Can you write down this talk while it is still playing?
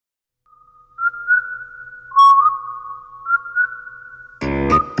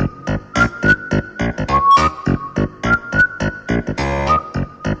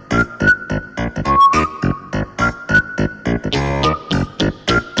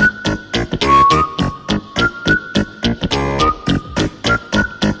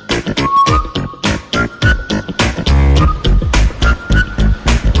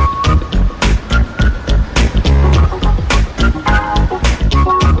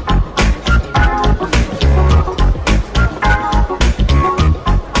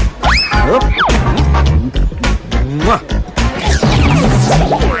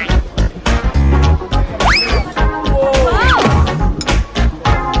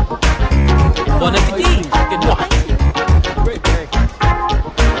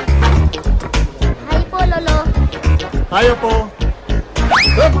Tayo po.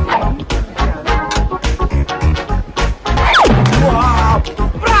 Wow!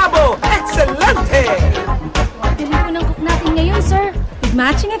 Bravo! Excelente! Galing po ng cook natin ngayon, sir. With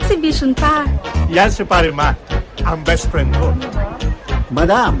matching exhibition pa. Yan si Parima, ang best friend ko.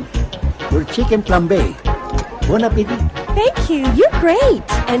 Madam, your chicken flambe. Bon appetit. Thank you. You're great.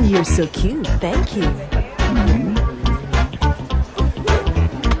 And you're so cute. Thank you.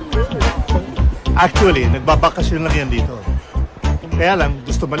 Actually, nagbabakasyon lang yan dito. Kaya lang,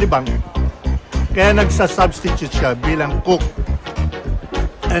 gusto malibang. Kaya nagsa-substitute siya bilang cook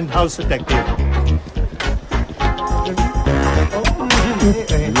and house detective.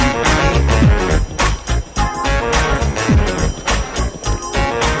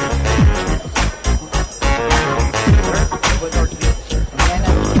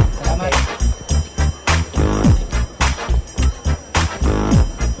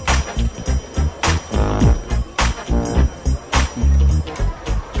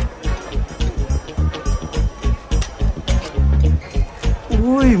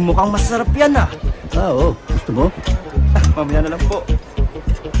 Uy, mukhang masarap yan ah. Oo, gusto mo? Mamaya na lang po.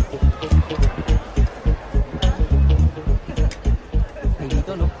 Ay,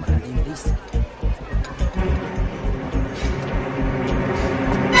 dito no, maraming place.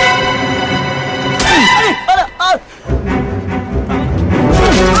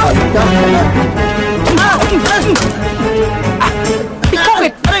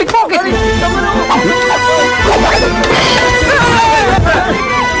 Pickpocket! Pickpocket!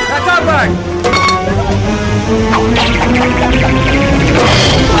 Katabag!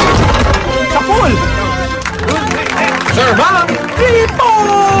 Sa pool! Sir, ma'am! 3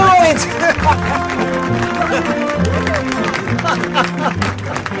 points!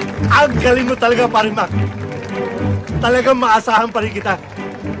 Ang galing mo talaga, Parima. Talagang maasahan pa rin kita.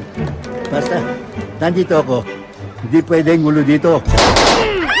 Basta, nandito ako. Hindi pwedeng gulo dito.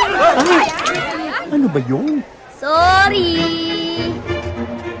 Ano ba yun? Sorry!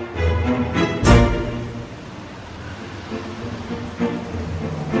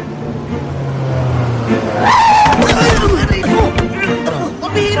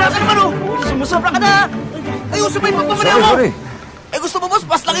 Pabihira ka naman oh! Sumusobra ka na! Ayusin mo yung pagmamaneho mo! Sorry. Eh gusto mo boss,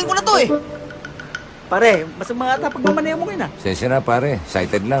 paslangin ko na to eh! Pare, mas mga ata pagmamaneho mo ngayon ah. Sensya na pare,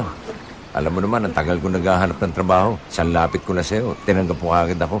 excited lang. Alam mo naman, ang tagal ko naghahanap ng trabaho. Isang lapit ko na sa'yo. Tinanggap mo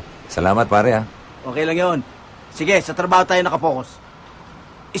kagad ako. Salamat pare ha. Okay lang yun. Sige, sa trabaho tayo nakapokus.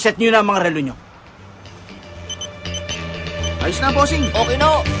 Iset nyo na ang mga relo nyo. Ayos na, bossing. Okay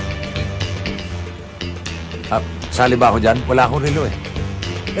na. Sali ba ako dyan? Wala akong relo eh.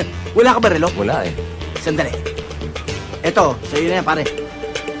 Wala ka ba relo? Wala eh. Sandali. Eto, sa'yo na yan, pare.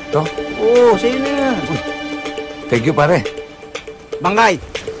 To? Oo, sa'yo na yan. Thank you pare. Bangkay,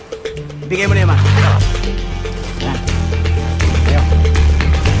 bigay mo na yan, ma. Yan. Ayo.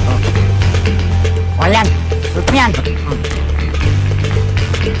 Oh. Yan. Suot mo yan.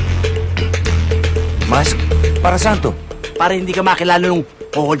 Mask? Para saan to? Para hindi ka makilala nung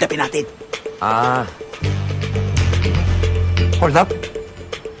hold upin natin. Hold up?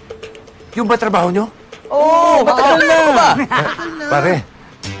 Yung ba trabaho nyo? Oo, matagal na.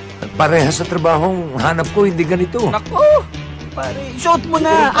 Parehas sa trabahong hanap ko, hindi ganito. Nako, pare, suot mo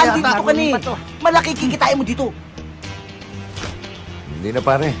na. Andito ka ni. Malaki kikitain mo dito. Hindi na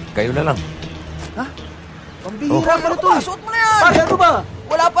pare, kayo na lang. Ha? Pambihira ka na to. Suot mo na yan. Pare, ano ba?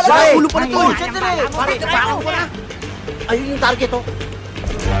 Wala pala na. Ulo pa na to. Sandali. Pare, napakan ko na. Ayun yung target, oh.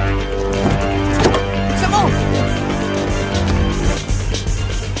 Isa mo.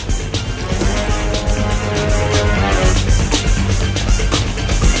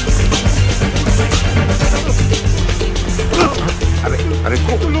 Aray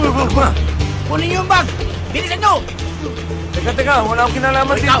ko, tulungan ko ba? Kunin niyo yung bag. Bilisan nyo. Teka, wala akong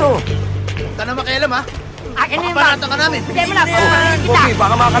kinalaman dito. Huwag ka na makialam, ha? Akin na yung bag. Paparata ka namin. Bigay mo na. Paparata kita. Okay,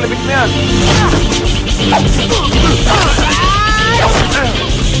 baka makakalabit mo yan.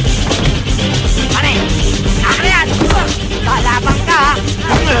 Pare, akin na yan. Kalabang ka, ha?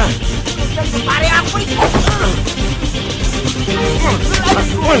 Pare, ako po ito.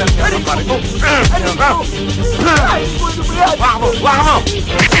 Wala ka, pare ko. Waka mo!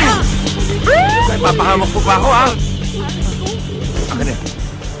 Kaya papahamak ko pa ako, ha? Akin na.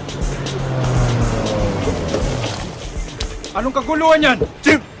 Anong kaguluhan yan?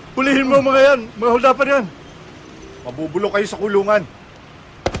 Chief, pulihin mo mga yan. Mga holdapan yan. Mabubulok kayo sa kulungan.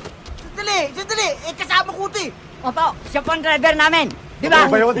 Sandali. Eh, kasama ko ito eh. Opo, siya po ang driver namin. Di ba?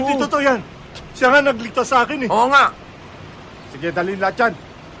 Ano ba yun? Hindi totoo yan. Siya nga nagligtas sa akin eh. Oo nga. Sige, dalhin lahat yan.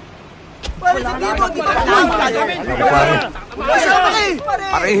 Pare, dito. Di ba Pare,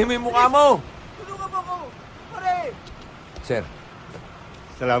 parehin mo yung mukha mo. Tulungan mo ako. Pare. Sir,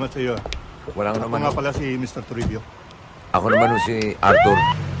 Salamat sa iyo. walang Ako naman. nga pala si Mr. Toribio. Ako naman si Arthur.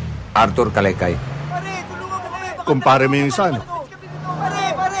 Arthur Kalaykay. Pare, tulungan mo kami. Baka Kumpare mo yung isa, ano? Pare!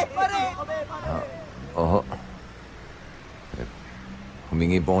 Oo.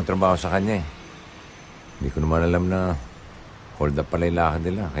 Humingi po akong trabaho sa kanya eh. Hindi ko naman alam na hold up pala yung lakad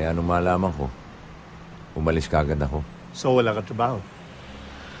nila. Kaya nung malaman ko, umalis kagad ako. So wala ka trabaho.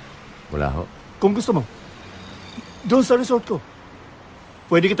 Wala ho. Kung gusto mo, doon sa resort ko.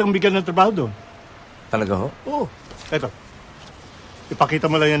 Pwede kitang bigyan ng trabaho doon. Talaga ho? Oo. Eto. Ipakita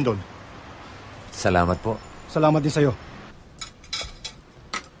mo lang yan doon. Salamat po. Salamat din sa'yo.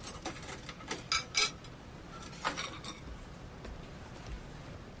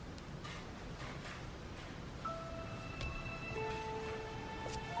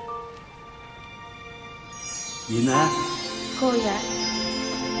 Yun na. Kuya,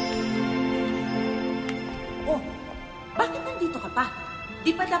 Oh, bakit nandito ka pa? Di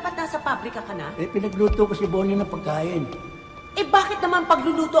pa dapat nasa pabrika ka na? Pinagluto ko si Bonnie ng pagkain. Eh bakit naman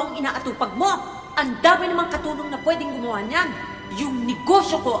pagluluto ang inaatupag mo? Ang dami namang katulong na pwedeng gumawa niyan. Yung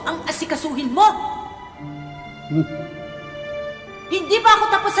negosyo ko ang asikasuhin mo. Hindi pa ako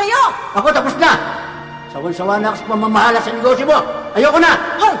tapos sa'yo! Ako tapos na! Sawan-sawa na ako sa pamamahala sa negosyo mo! Ayoko na!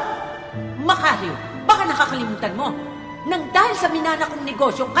 Hoy! Makaliw, baka nakakalimutan mo. Nang dahil sa minana kong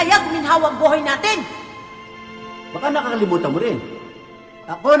negosyo, kaya guminhawa ang buhay natin. Baka nakakalimutan mo rin.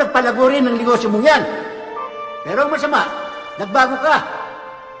 Ako nagpalago rin ng negosyo mong yan. Pero ang masama, nagbago ka.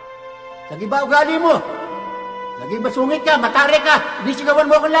 Nag-iba ugali mo. Naging masungit ka, matari ka, inisigawan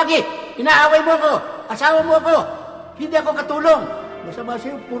mo ako lagi. Inaaway mo ako, asawa mo ako. Hindi ako katulong. Masama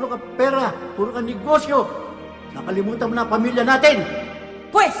sa'yo, puro ka pera, puro ka negosyo. Nakalimutan mo na ang pamilya natin.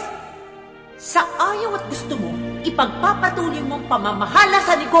 Pwes, sa ayaw at gusto mo, ipagpapatuloy mong pamamahala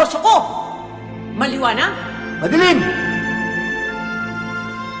sa negosyo ko. Maliwanag? Madilim!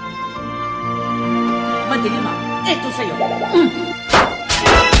 Madilim ah. Ito sa'yo.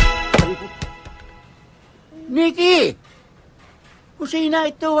 Nikki! Kusina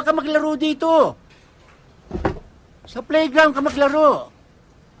ito, huwag ka maglaro dito. Sa playground ka maglaro.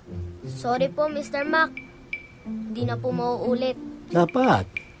 Sorry po, Mr. Mac. Hindi na po mauulit. Dapat.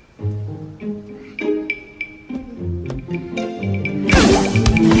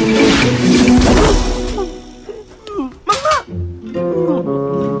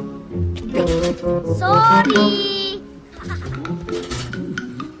 Sorry!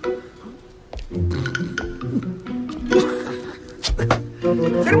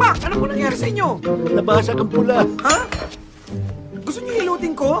 Sir Mac, ano po nangyari sa inyo? Nabasag ang pula. Ha? Gusto niyo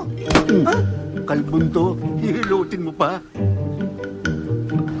hilutin ko? Ha? Kalbon to, hihilutin mo pa.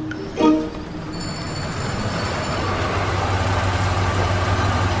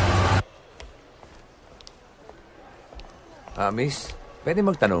 Miss, pwede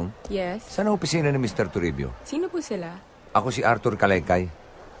magtanong? Yes? Saan ang opisina ni Mr. Toribio? Sino po sila? Ako si Arthur Kalaykay.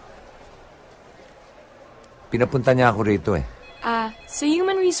 Pinapunta niya ako rito eh. Sa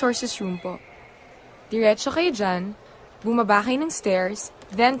Human Resources Room po. Diretso kayo dyan, bumaba kayo ng stairs,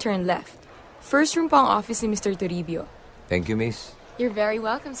 then turn left. First room po ang office ni Mr. Toribio. Thank you, miss. You're very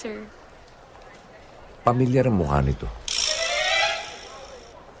welcome, sir. Pamilyar ang mukha nito.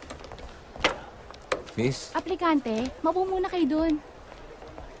 Miss? aplikante, maupo muna kayo doon.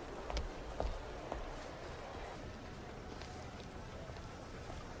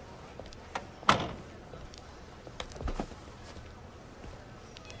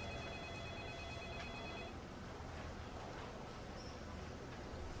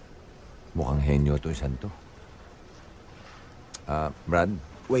 Mukhang henyo to, Santo. Brad?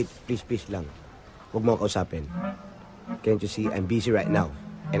 Wait, please lang. Huwag mo akong kausapin. Can't you see, I'm busy right now.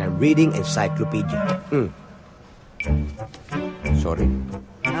 And I'm reading encyclopedia. Sorry.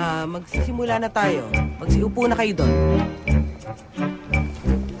 Magsisimula na tayo. Magsiupo na kayo doon.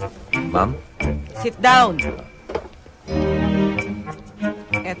 Ma'am? Sit down.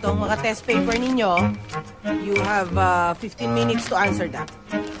 Eto ang mga test paper ninyo. You have 15 minutes to answer that.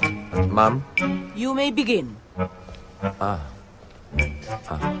 Ma'am? You may begin.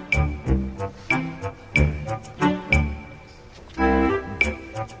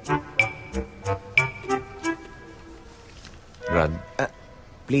 Brad?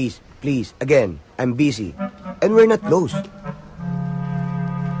 Please, again, I'm busy. And we're not close.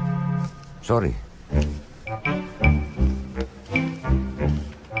 Sorry.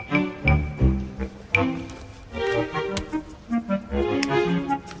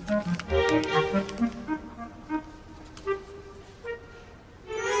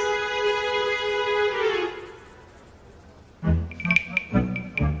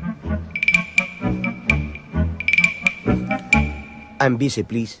 I'm busy,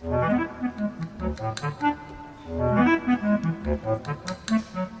 please.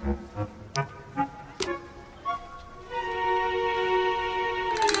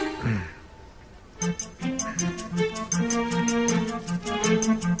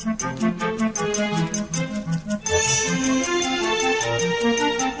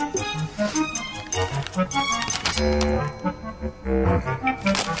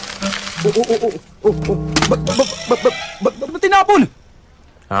 Ba't tinapon?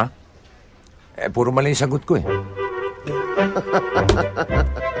 Ha? Puro mali yung sagot ko eh.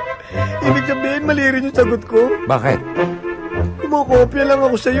 Ibig sabihin, mali rin yung sagot ko. Bakit? Kumakopya lang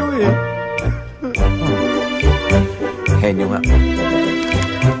ako sa'yo eh. Henyo nga.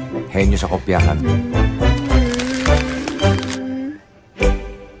 Henyo sa kopyahan.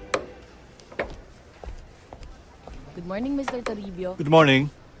 Good morning, Mr. Toribio. Good morning.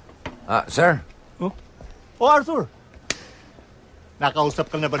 Sir. Oh, Arthur. Nakausap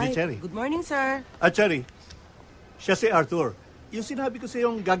ka na ba ni Cherry? Good morning, sir. Cherry, siya si Arthur. Yung sinabi ko sa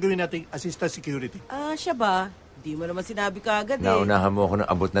yung gagawin nating assistant security. Siya ba? Di mo naman sinabi ka agad Naunahan mo ako ng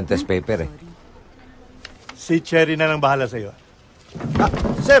abot ng test paper eh. Si Cherry na lang bahala sa'yo.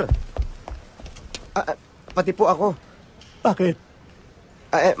 Sir! Pati po ako. Bakit?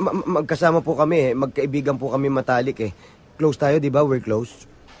 Magkasama po kami eh. Magkaibigan po kami matalik eh. Close tayo, di ba? We're close.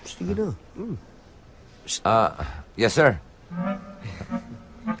 Sige na. Yes, sir.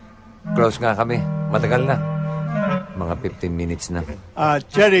 Close nga kami. Matagal na. Mga 15 minutes na.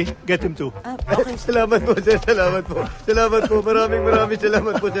 Cherry, get him too. Okay. Salamat po, sir. Salamat po. Salamat po. Maraming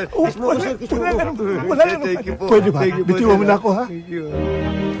salamat po, sir. Kiss mo ko, sir. Kiss mo ko. Wala na. Thank you po. Pwede ba? Thank you po, Bitiwan mo sir. na ako, ha? Thank you.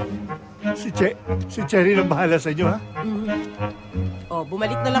 Si Cherry lang bahala sa inyo, ha?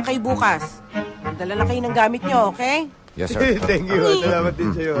 Bumalik na lang kayo bukas. Dala lang kayo ng gamit nyo, okay? Yes, sir. Thank you. Salamat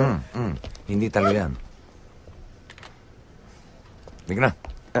din sa'yo. Hindi talo yan. Bigla.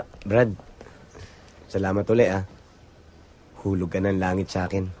 Brad, salamat ulit Hulog ka ng langit sa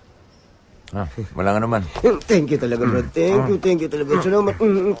akin. Wala nga naman. Thank you talaga, Brad. Thank you talaga. Salamat.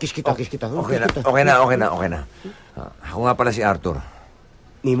 Kiss kita. Okay na. Ako nga pala si Arthur.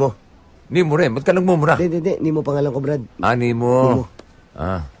 Nimo. Nimo rin. Ba't ka nagmumura? Hindi. Nimo pangalan ko, Brad. Nimo.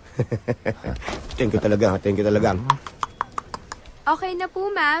 Thank you talaga. Okay na po,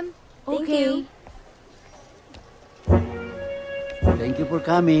 ma'am. Okay. Thank you. Thank you for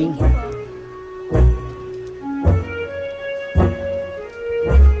coming.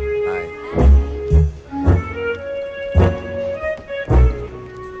 Hi.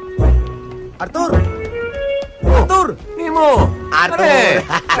 Arthur! Arthur! Nimo! Arthur!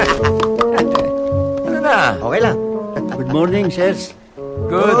 Ano na? Okay lang. Good morning, sirs.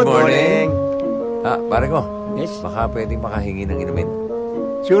 Good morning. Pare ko. Yes? Baka pwedeng makahingi ng inumin.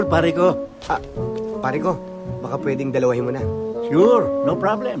 Sure, pare ko. Pare ko, baka pwedeng dalawahin mo na. Sure, no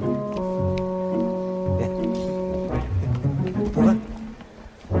problem. Upo ka.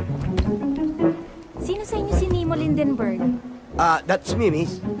 Sino sa inyo si Nemo Lindenberg? That's me,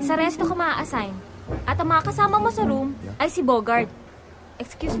 miss. Sa resto ka maa-assign. At ang mga kasama mo sa room ay si Bogart.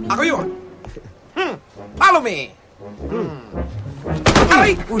 Excuse me? Ako yun! Follow me!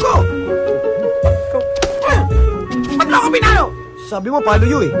 Aray! Go! Ba't mo ako pinalo? Sabi mo, palo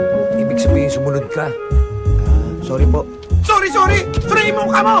yun eh. Ibig sabihin sumunod ka. Sorry po. Sorry! Suriin mo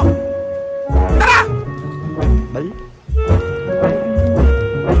ka mo! Tara! Bal?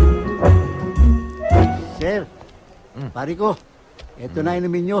 Sir, pare ko, eto na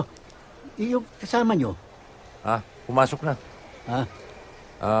inumin nyo. Yung kasama nyo. Pumasok na.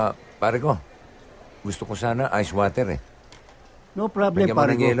 Pare ko. Gusto ko sana ice water eh. No problem, Bigyan mo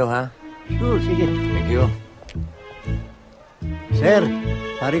pare ng ko. yelo, ha? Sure, sige. Thank you. Sir,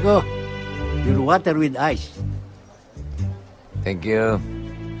 pare ko, your water with ice. Thank you.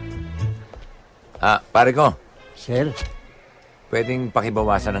 Pare ko. Sir? Pwedeng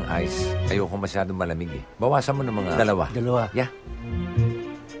pakibawasan ng ice. Ayoko masyadong malamig eh. Bawasan mo ng mga dalawa. Yeah.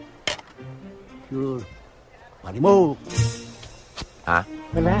 Sure. Pare mo.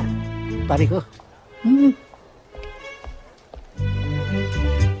 Wala. Pare ko.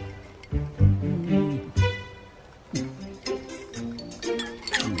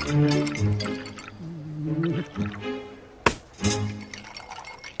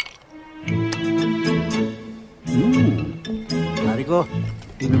 Pare ko,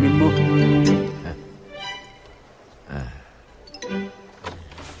 inumin mo.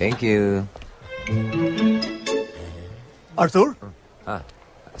 Thank you. Arthur?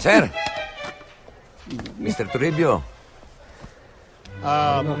 Sir! Mr. Toribio.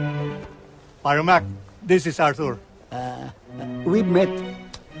 Pare Mac, this is Arthur. We've met.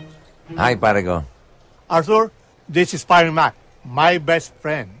 Hi, pare ko. Arthur, this is Pare Mac. My best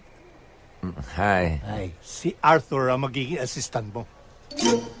friend. Hi. Ay, Si Arthur ang magiging assistant mo.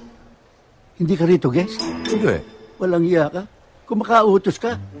 hindi ka rito, guest? Hindi. Walang iya ka. Kung makautos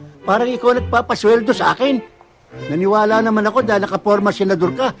ka, parang ikaw nagpapasweldo sa akin. Naniwala naman ako dahil nakaporma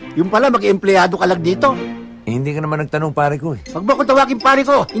senador ka. Yung pala, mag-empleyado ka lang dito. Hindi ka naman nagtanong pare ko eh. Huwag mo ko tawagin pare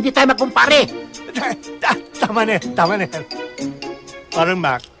ko. Hindi tayo magkumpare. Tama na yan. Parang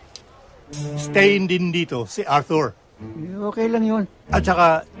Mac, stay din dito si Arthur. Okay lang yun. At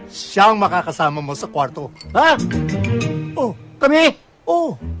saka, siya ang makakasama mo sa kwarto. Ha? Oh, Kami?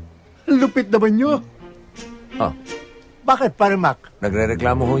 oh. Ang lupit naman nyo. Oh, Bakit, parang Mac?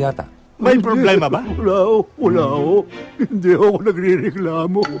 nagre-reklamo ho yata. May problema ba? Wala ho. Hindi ako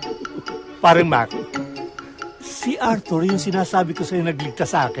nagre-reklamo. Parang Mac, si Arthur yung sinasabi ko sa'yo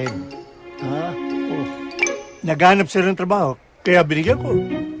nagligtas sa akin. Ha? Oh. Naghanap siya ng trabaho, kaya binigyan ko.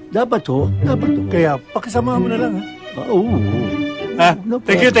 Dapat ho. Kaya pakisama mo na lang, ha? Oo. Ha?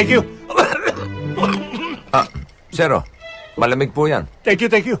 Thank you. Zero, malamig po yan. Thank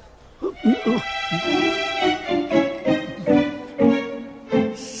you.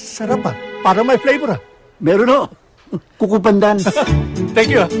 Sarap ah. Parang may flavor ah. Meron ho. Kukupandan.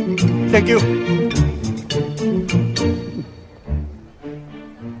 Thank you.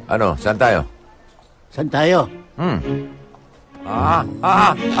 Ano, saan tayo? Saan tayo?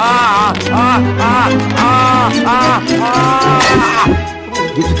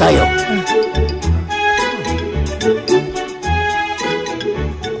 Dito tayo.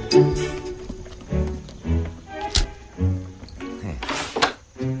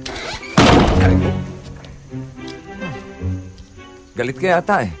 Galit ka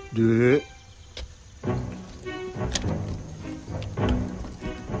yata eh. Di.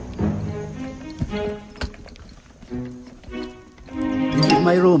 This is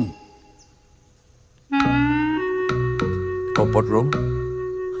my room. Comfort room?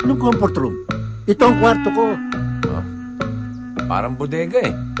 Anong comfort room? Ito ang kwarto ko. Parang bodega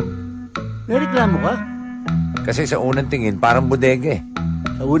eh. May reklamo ka? Kasi sa unang tingin, parang bodega eh.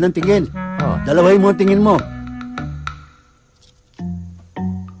 Sa unang tingin. Oh. Dalawahin mo ang tingin mo.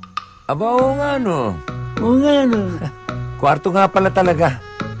 Aba, oo nga no. Oo nga no. Kwarto nga pala talaga.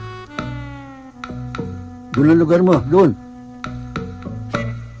 Doon ang lugar mo. Doon.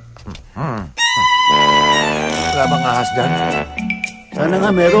 Wala bang ahas dyan? Sana nga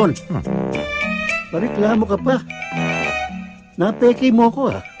meron. Pareklamo ka pa. Napeke mo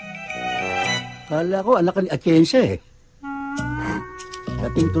ko ah. Kala ko anak ka ni Atienza eh.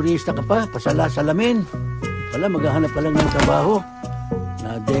 Dating turista ka pa, pasala-salamin. Pala maghahanap ka lang ng trabaho.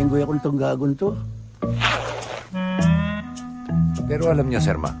 Nadenggoy ako nitong gagon to. Pero alam niyo,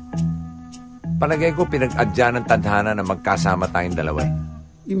 Sir Ma, palagay ko pinag-adya ng tadhana na magkasama tayong dalawa eh.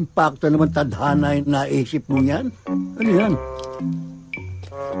 Impacto naman tadhana yung naisip mo yan. Ano yan?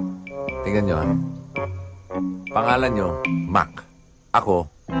 Tingnan niyo ha. Pangalan niyo, Mac. Ako,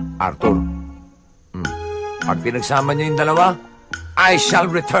 Arthur. Pag pinagsama niyo yung dalawa, I shall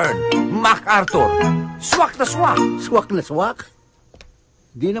return. Mac Arthur. Swak na swak. Swak na swak?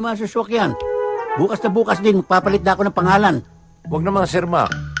 Di naman suswak yan. Bukas na bukas din, magpapalit na ako ng pangalan. Huwag naman, Sir Mac.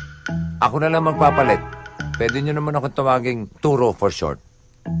 Ako na lang magpapalit. Pwede niyo naman ako tawaging Turo for short.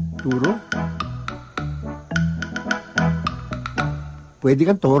 Turo? Pwede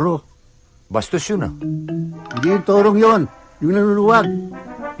kang toro. Bastos yun ah. Hindi yung torong yon, yung nanuluwag.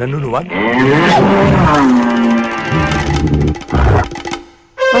 Nanunuwag?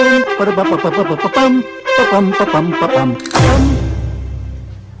 Pam.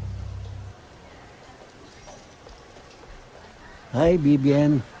 Hi,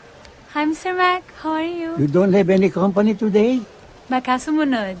 Vivian. Hi, Mr. Mac. How are you? You don't have any company today? Baka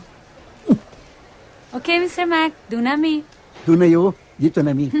sumunod. Okay, Mr. Mac. Doon nami. Doon na yo. Dito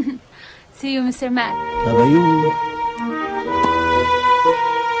na mi. See you, Mr. Mac. Sabayo.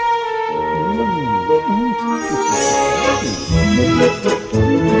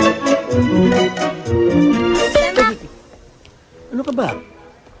 Ano ka ba?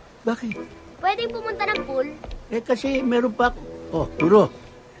 Bakit? Pwedeng pumunta ng pool? Eh kasi meron pa ako. Oh, Turo.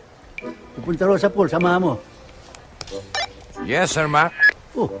 Pupunta raw sa pool, samahan mo. Yes, Sir Mac.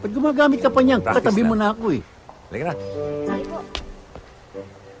 Oh, pag gumagamit ka pa niyan, Practice katabi na. mo na ako eh. Halika na. Ay po.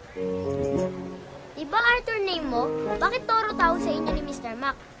 Diba Arthur name mo? Bakit Toro tawag sa inyo ni Mr.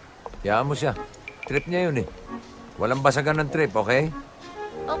 Mac? Hayaan mo siya. Trip niya yun eh. Walang basagan ng trip, okay?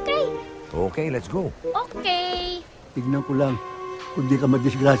 Okay. Okay, let's go. Okay. Tignan ko lang. Kung di ka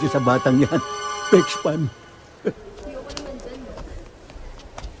madisgrasya sa batang yan. Pexpan.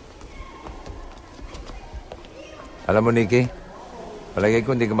 Alam mo, Nikki, palagay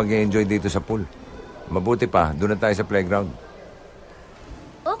ko hindi ka mag-enjoy dito sa pool. Mabuti pa, doon na tayo sa playground.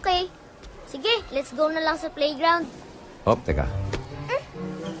 Let's go na lang sa playground. Oh, teka.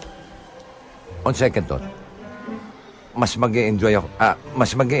 On second thought, mas mag-e-enjoy ako.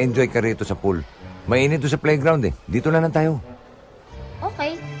 Mas mag-e-enjoy ka rito sa pool. Mainit doon sa playground eh. Dito lang tayo.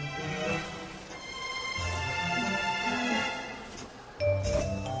 Okay.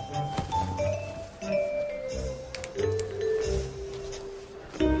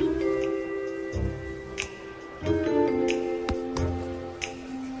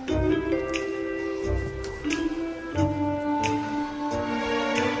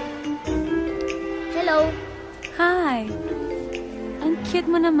 Hello. Hi. Ang cute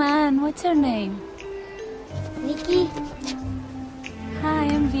mo naman. What's your name? Nikki.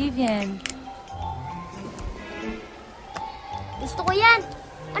 Hi, I'm Vivian. Gusto ko yan.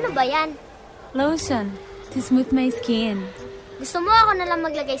 Ano ba yan? Lotion. To smooth my skin. Gusto mo ako na lang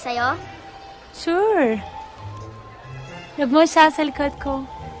maglagay sa'yo? Sure. Love mo siya sa likod ko.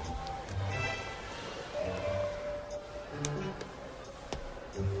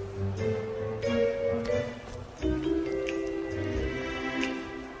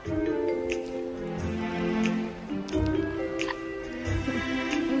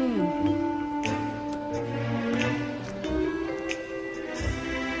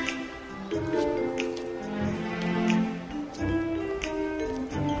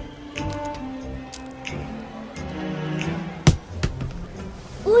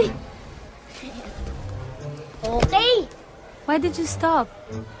 Uy! Okay. Why did you stop?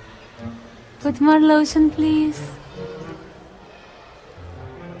 Put more lotion, please.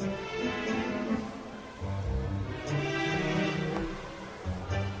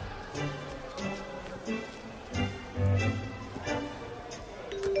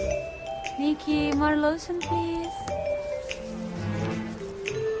 Nikki, more lotion, please.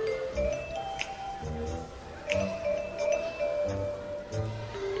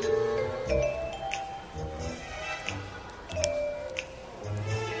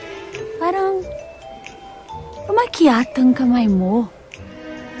 Parang umakyat ang kamay mo.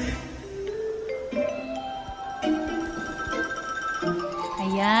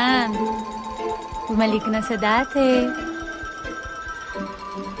 Ayan. Bumalik na sa dati.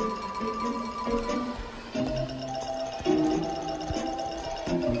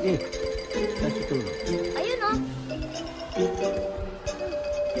 Ayun oh.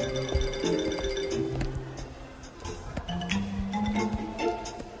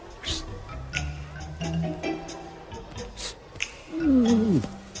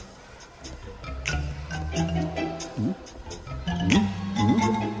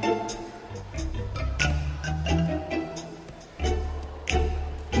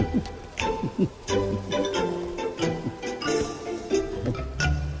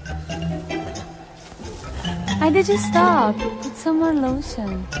 Why did you stop? Put some more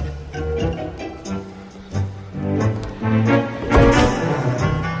lotion.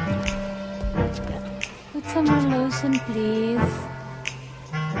 Put some more lotion, please.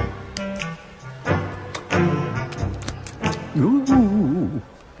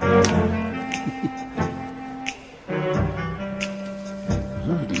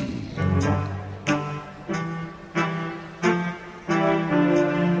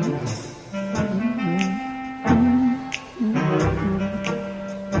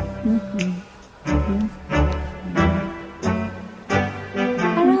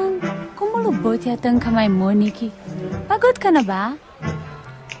 Kumulubot yata ang kamay mo, Nikki. Pagod ka na ba?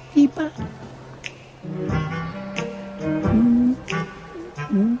 Di pa.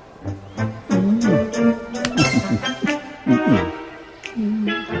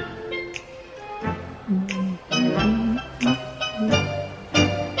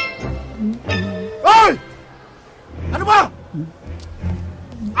 Hoy! Ano ba?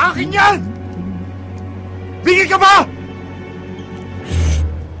 Akin yan! Bigay ka ba?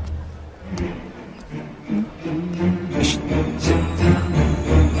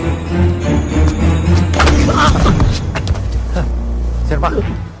 Sir Mac!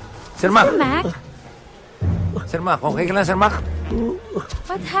 Sir Mac! Sir Mac? Sir Mac, okay ka lang, Sir Mac?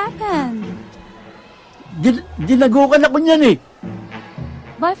 What happened? Dinagukan ako niyan eh.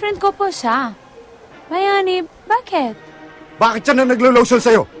 Boyfriend ko po siya. Mayani, bakit? Bakit siya na naglo-lotion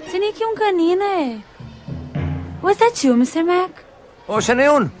sa'yo? Sinik yung kanina eh. Was that you, Mr. Mac? O, siya na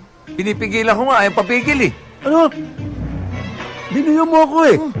yun. Pinipigilan ko nga, ayaw papigil eh. Ano? Binuyo mo ako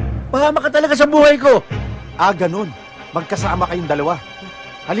eh. Pahama ka talaga sa buhay ko. Ganun. Magkasama kayong dalawa.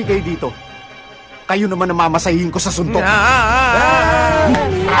 Halika kayo dito. Kayo naman ang mamasahihin ko sa suntok.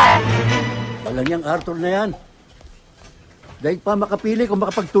 Walang yang Arthur na yan. Dahil pa makapili kung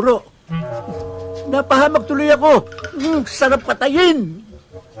makapagturo. Napahamak tuloy ako. Sarap patayin.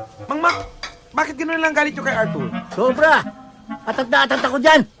 Mang Mac, Bakit gano'n lang galit nyo kay Arthur? Sobra! Atag na atag ako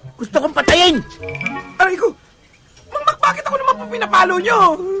dyan! Gusto kong patayin! Aray ko! Mang Mac, bakit ako naman po pinapalo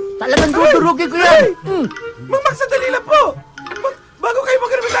nyo? Talagang dudurugin ko yan! Mang Mac, sandali lang po! Bago kayo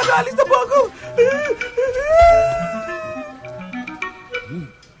magremitado, alis na po ako!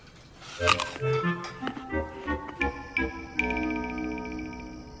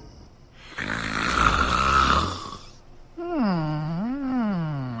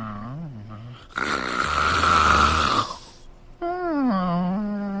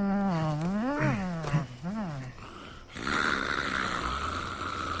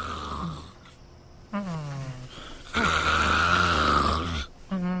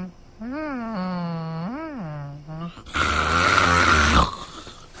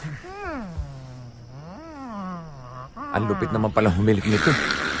 Ang lupit naman pala humilik nito.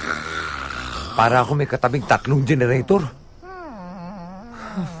 Para ako may katabing 3 generator.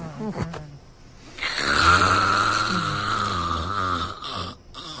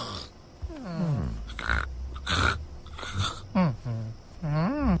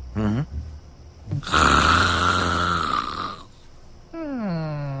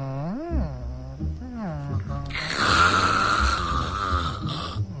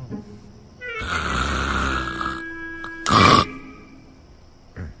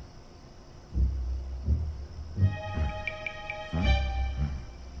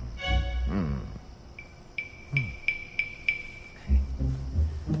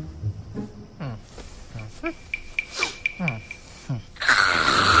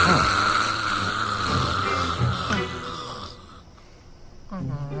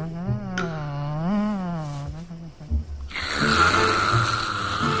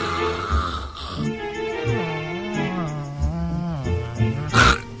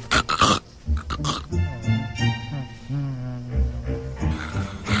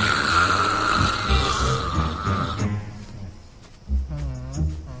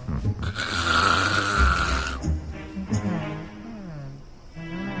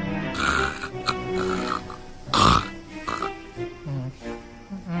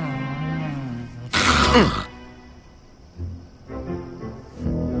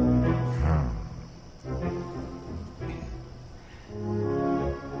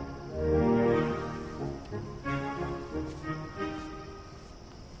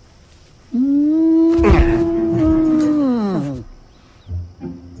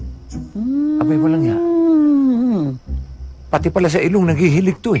 Abay, walang ya. Pati pala sa ilong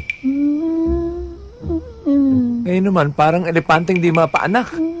naghihilig to eh. Ngayon naman, parang elepanteng di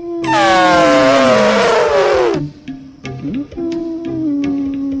mapaanak.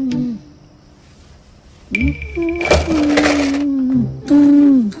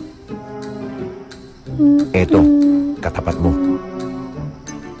 Eto, katapat mo.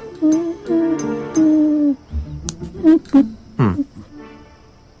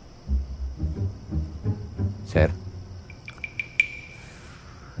 Sir?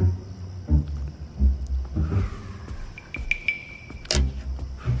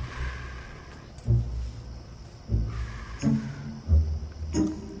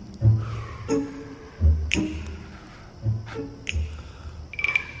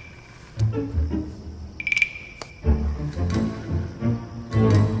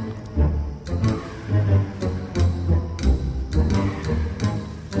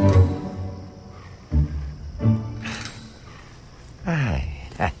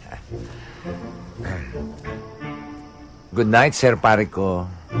 Good night, Sir Parico.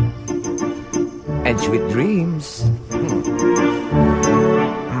 And sweet dreams.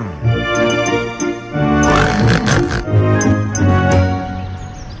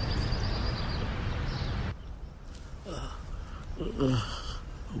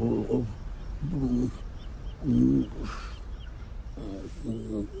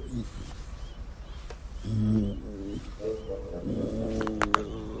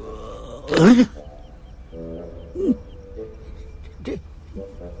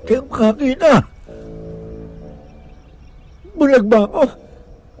 Di ako makakita. Bulag ba ako?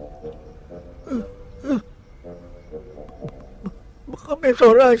 Baka may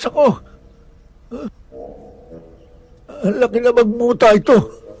soras ako. Ang laki na magmuta ito.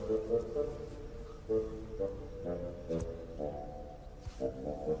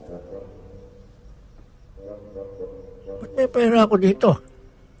 Ba't may pera ako dito?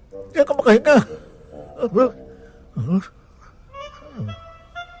 Hindi ako makahinga.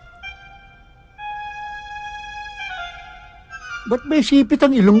 Ba't may sipit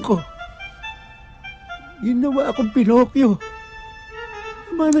ang ilong ko? Ginawa akong Pinocchio.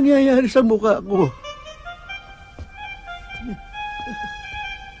 Ano ba nangyayari sa mukha ko?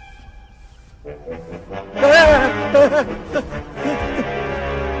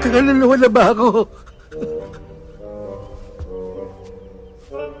 Kaluluwa na ba ako?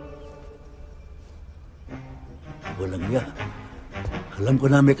 Walang niya. Alam ko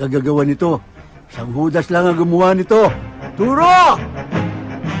na may kagagawa nito. Isang hudas lang ang gumawa nito. Turo!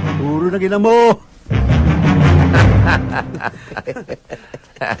 Turo na gina mo!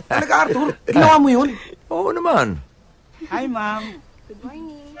 Talaga, Arthur? Ginawa mo yun? Oo naman. Hi, ma'am. Good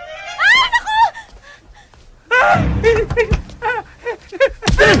morning.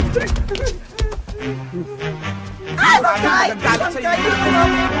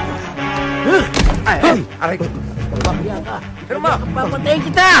 Aray ko. Bakya ka. Sir Mac! Papatayin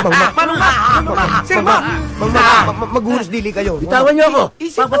kita! Sir Mac! Maghunos dili kayo. Bitawan niyo ako.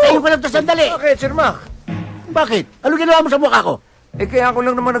 Papatayin ko lang ito sandali. Bakit, Sir Mac? Bakit? Ano ginawa mo sa mukha ko? Eh kaya ako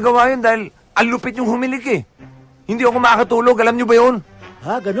lang naman nagawa yun dahil ang lupit yung humilik eh. Hindi ako makakatulog, alam niyo ba yun?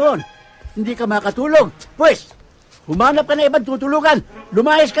 Ha, ganon. Hindi ka makatulog. Pwes, humanap ka na ibang tutulugan.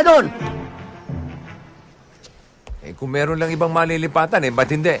 Lumayas ka doon. Eh kung meron lang ibang malilipatan eh,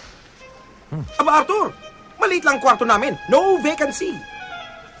 ba't hindi? Aba, Arthur! Maliit lang kwarto namin. No vacancy.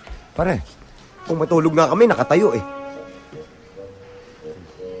 Pare, Kung matulog nga kami, nakatayo eh.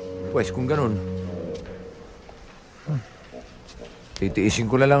 pues kung ganun,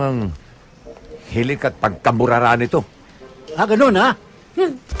 titiisin ko na lang ang hilik at pagkaburara nito. Ha, ganon ha?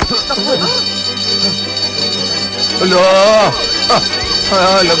 Ala!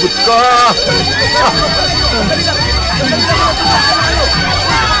 Lagot ka!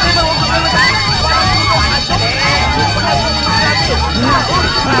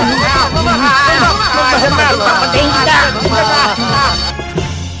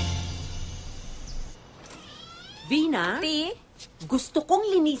 Vina? Ti? Gusto kong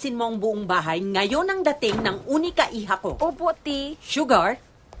linisin mo ang buong bahay ngayon ang dating ng unika iha ko. Opo, Ti. Sugar?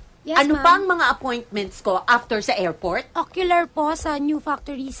 Yes, ano ma'am. pa ang mga appointments ko after sa airport? Ocular po sa new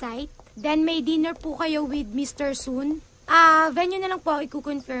factory site. Then may dinner po kayo with Mr. Soon. Venue na lang po,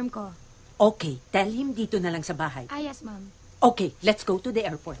 i-confirm ko. Okay, tell him dito na lang sa bahay. Yes, ma'am. Okay, let's go to the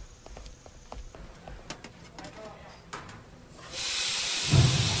airport.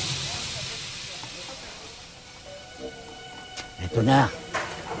 Ito na.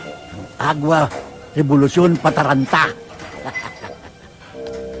 Ang Agwa Revolusyon Pataranta.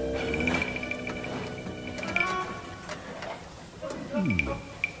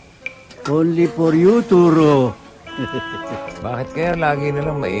 Only for you, Turo. Bakit kaya lagi na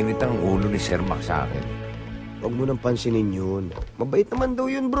lang mainit ang ulo ni Sir Mac sa akin? Huwag mo nang pansinin yun. Mabait naman daw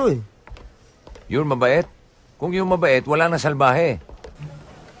yun, bro eh. Yun mabait? Kung yung mabait, wala na salbahe.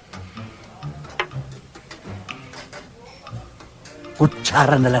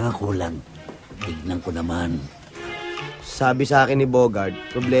 Kutsara na lang ang kulang. Tignan ko naman. Sabi sa akin ni Bogart,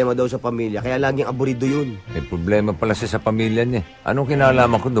 problema daw sa pamilya, kaya laging aburido yun. May problema pala siya sa pamilya niya. Anong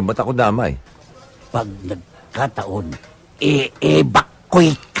kinalaman ko doon? Ba't ako damay? Pag nagkataon,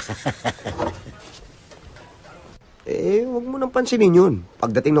 evacuate. Huwag mo nang pansinin yun.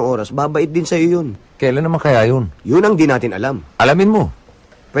 Pagdating ng oras, babait din sa'yo yun. Kailan naman kaya yun? Yun ang di natin alam. Alamin mo.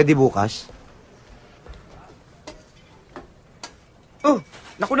 Pwede bukas? Oh,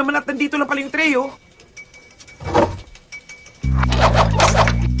 naku naman at nandito lang pala yung tray, oh.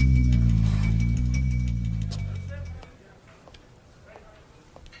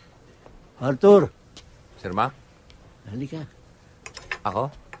 Arthur, Sir Mac? halika.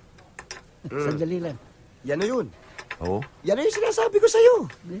 Ako? Sandali lang. Yan na yun. Oo. Yan na yung sinasabi ko sa'yo.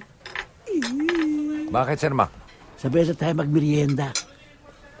 Bakit, Sir Mac? Sabay na tayo magmerienda.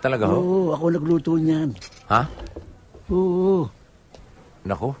 Talaga ho? Oo, ako nagluto niyan. Ha? Oo.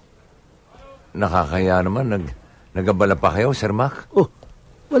 Naku. Nakakaya naman. Nagabala pa kayo, Sir Mac? Oh,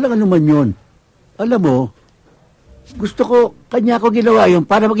 walang anuman yun. Alam mo, gusto ko, kanya ko ginawa yun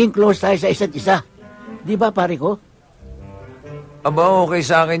para maging close tayo sa isa't isa. Di ba, pare ko? Aba, okay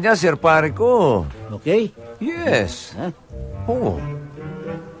sa akin yan, Sir Pare ko. Okay? Yes. Ha? Oo.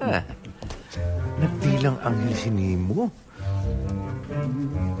 Nagbilang anghel si Nemo.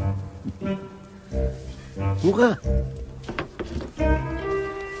 Buka.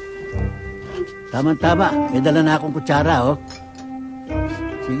 Tama-tama. May dala na akong kutsara, oh.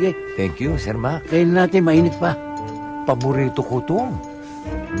 Sige. Thank you, Sir Mac. Kain natin, mainit pa. Paborito ko to.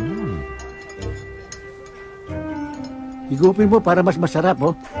 Higupin mo para mas masarap,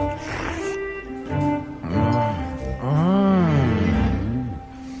 oh.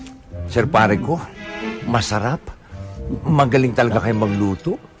 Sir Pare ko, masarap. Magaling talaga kayo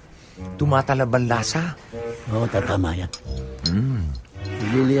magluto. Tumatalaban lasa. Oo, tatama yan.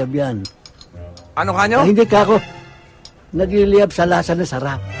 Nagliliyab yan. Ano kanyo? Hindi ka ako. Nagliliyab sa lasa na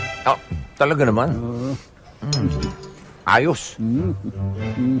sarap. Oh, talaga naman. Ayos.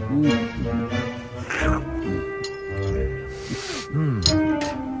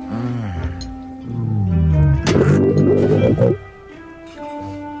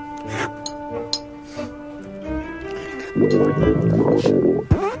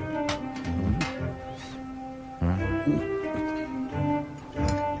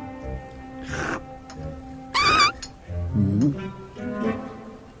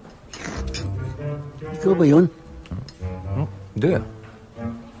 Ikaw ba yun? Hindi.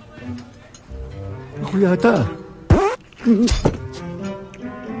 Ako yata.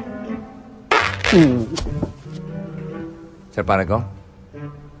 Sir Panico?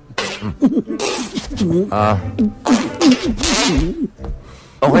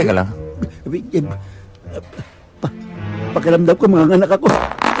 Okay ka lang? Pakiramdam ko mga anak ako.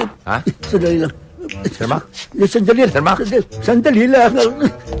 Ha? Sandali lang. Sir Mac? Sandali lang. Sir Mac? Sandali lang.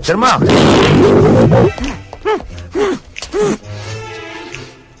 Sir Mac!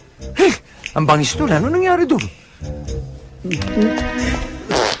 Hey, ang bangis doon. Ano nangyari doon?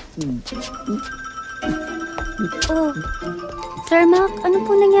 Oh, Sir Mac, ano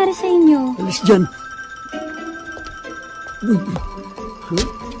po nangyari sa inyo? Alis dyan.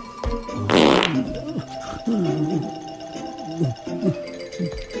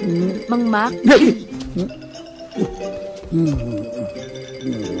 Mang Mac?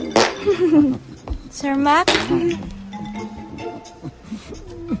 Sir Mac?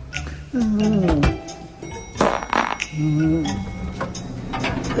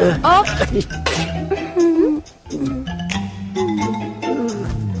 Oh!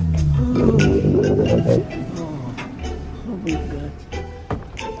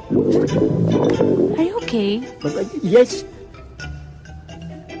 Are you okay? Yes.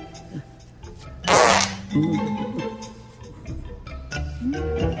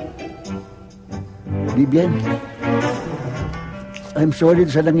 Vivian, I'm sorry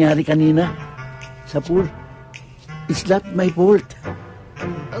sa nangyari kanina sa pool. It's not my fault.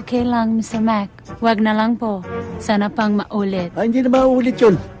 Okay lang, Mr. Mac. Wag na lang po. Sana pang maulit. Hindi na maulit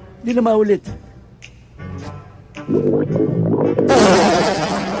yun. Hindi na maulit.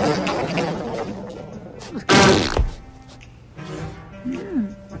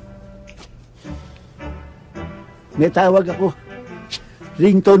 May tawag ako.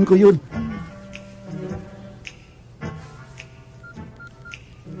 Ringtone ko yun.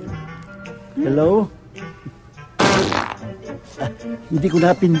 Hello? Hindi ko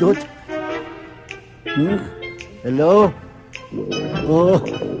napindot. Hello? Oh,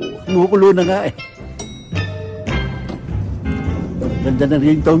 kumukulo na nga eh. Ganda ng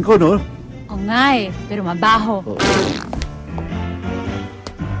ringtone ko, no? O nga eh, pero mabaho. Oh.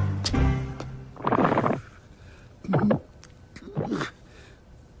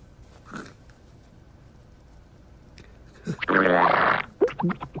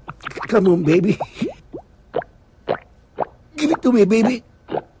 Come on, baby. Give it to me, baby.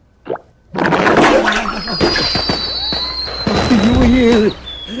 Happy New Year.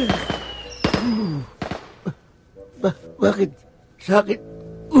 Bakit sa akin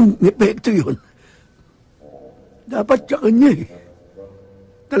epekto yun? Dapat sa kanya eh.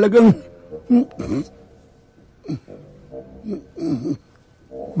 Talagang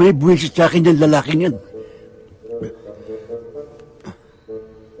may buwisit sa akin yung lalaking yan.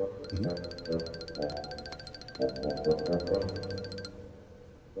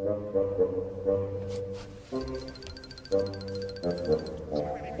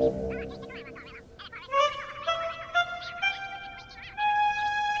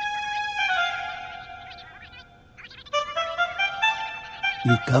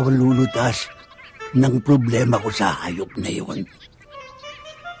 Ikaw ang lulutas ng problema ko sa hayop na yun.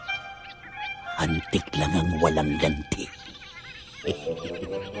 Antik lang ang walang ganti.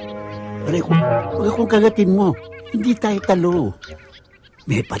 Pare kung kagatin mo, hindi tayo talo.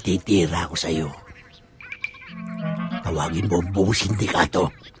 May patitira ako sa'yo. Tawagin mo ang buong sindikato.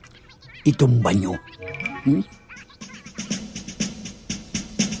 Itumba nyo.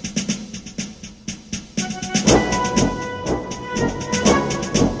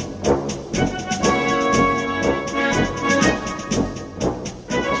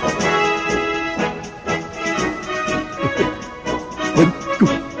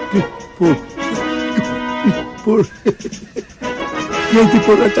 For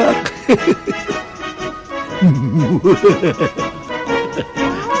 24 attack.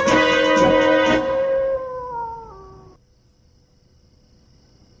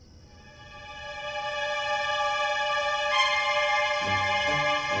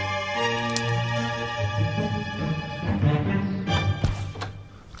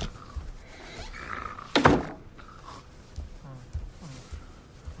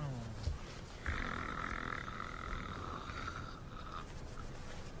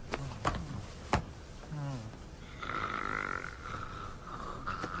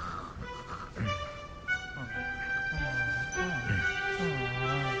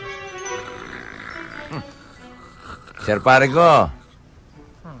 Sir pare ko.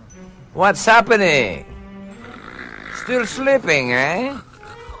 What's happening? Still sleeping, eh?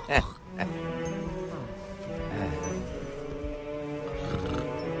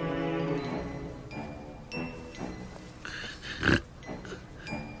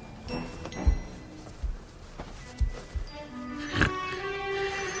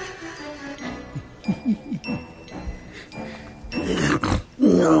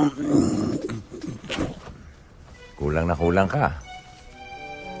 Kulang na kulang ka.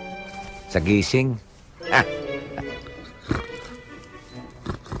 Sa gising.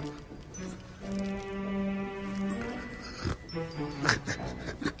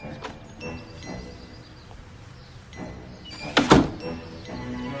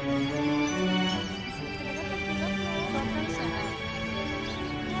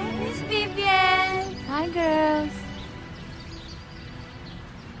 Miss Vivian! Hi, girls.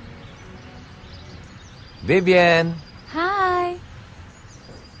 Vivian! Hi!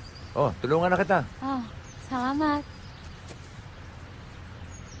 Oh, tulungan na kita. Oh, salamat.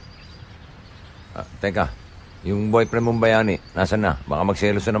 Teka, yung boyfriend mong bayani, nasan na? Baka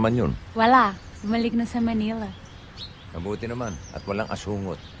magselos na naman yun. Wala. Bumalik na sa Manila. Mabuti naman, at walang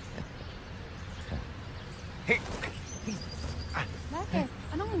asungot. Bakit?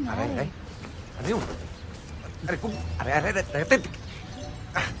 Anong nangyari? Aray. Ano yun? Aray ko. Aray. Teka.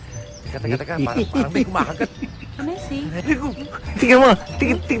 Parang may kumakagat. Can I see? Aray ko. Tingnan mo.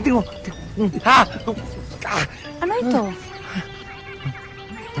 Tingnan mo. Ha? Ano ito?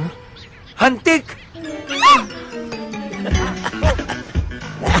 Hantik!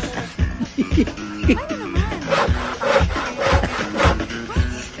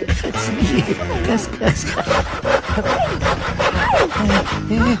 Kas.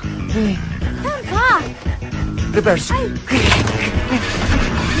 Saan ka? Reverse.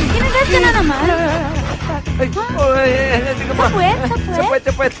 Ginagat ka na naman? Sa puwet?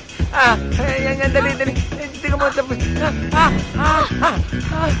 Sa puwet. Yan, dali. Tingnan mo, sa puwet.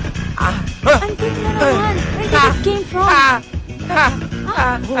 Antik na naman. Where did it came from?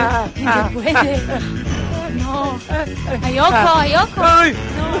 Hindi pwede. No. Ayoko.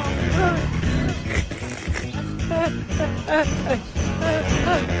 No.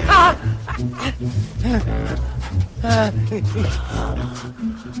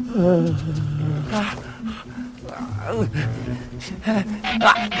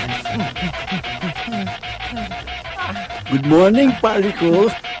 Good morning, pare ko.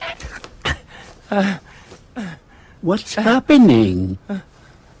 What's happening?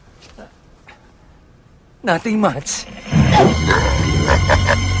 Nothing much.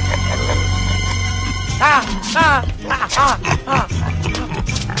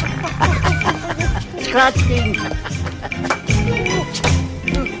 Scratching.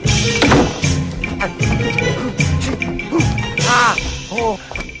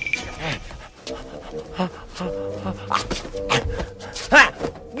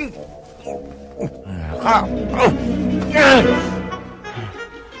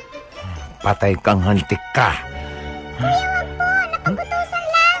 Patay kang hantik ka. Ayaw po, nakagutusan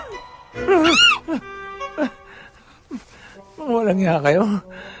lang. Walang iya kayo.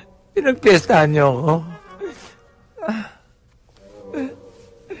 Pinagpiestahan niyo ako.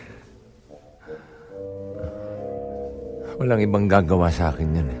 Walang ibang gagawa sa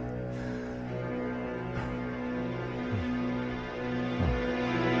akin yan eh.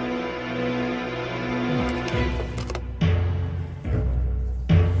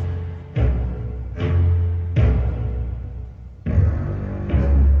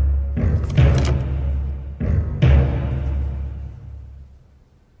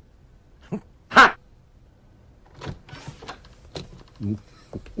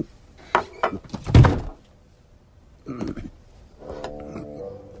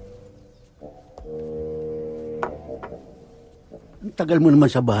 Tagal mo naman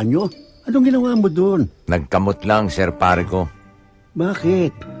sa banyo. Anong ginawa mo doon? Nagkamot lang, Sir pare ko.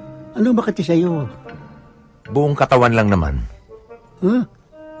 Bakit? Ano makati sa'yo? Buong katawan lang naman. Huh?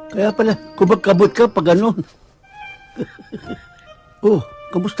 Kaya pala, kumagkabot ka pag ganon. Oh,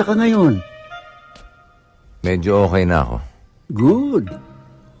 kamusta ka ngayon? Medyo okay na ako. Good.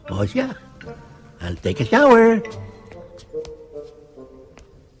 O siya, I'll take a shower.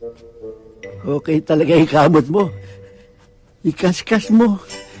 Okay talaga yung kamot mo. Ikaskas mo.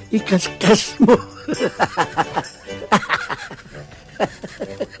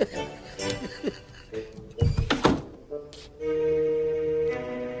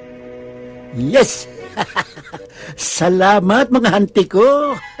 Yes! Salamat mga hanti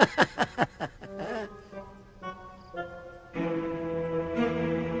ko!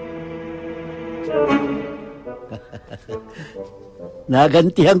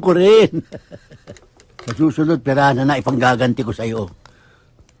 Nagantihan ko rin. Sa susunod, perahan na ipanggaganti ko sa'yo.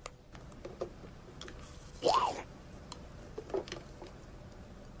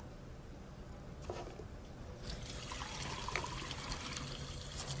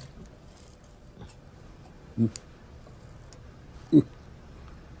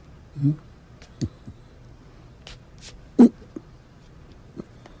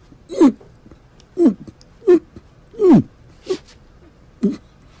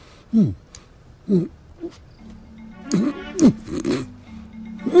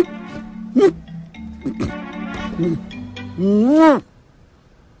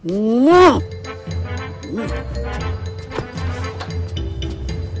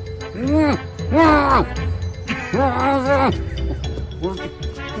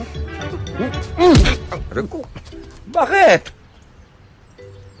 Rico, bakit?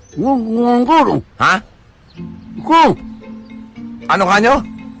 Ha? Ano ka nyo?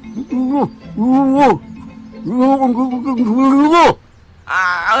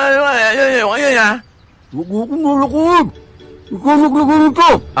 Ayun ha?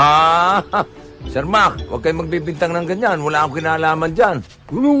 Sir Mac, huwag kayong magbibintang ng ganyan. Wala akong kinalaman dyan.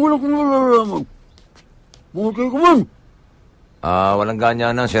 Walang kinalaman. Mukha ko man. Walang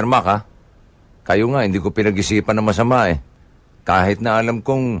ganyan ng Sir Mac, ha? Kayo nga, hindi ko pinag-isipan na masama, eh. Kahit na alam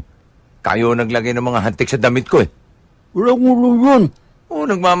kong kayo naglagay ng mga hantik sa damit ko, eh. Walang ulo yun.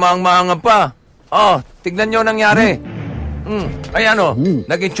 Nagmamahang-mahanga pa. Tignan nyo nangyari. Ay ano,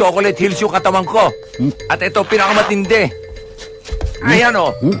 naging chocolate hills yung katawan ko. At ito, pinakamatindi. Ay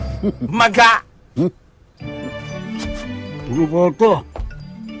ano, maga. Ano ba ito?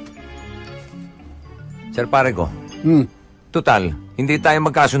 Sir, pare ko. Total, hindi tayo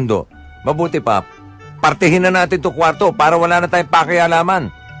magkasundo. Mabuti pa, partihin na natin itong kwarto para wala na tayong pakialaman.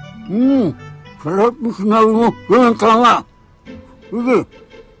 Sa lahat ng sinabi mo, yan ang tama. Sige.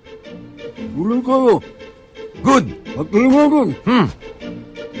 Tuloy kayo. Good. Partihin mo rin.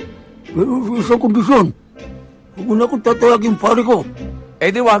 Pero sa isang kondisyon, huwag mo na akong tatayagin pare ko.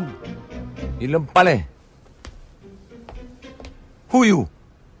 Eh di wag. Ilang pala eh. Who you?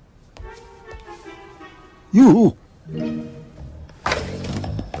 You.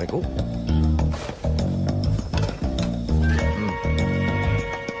 Rico?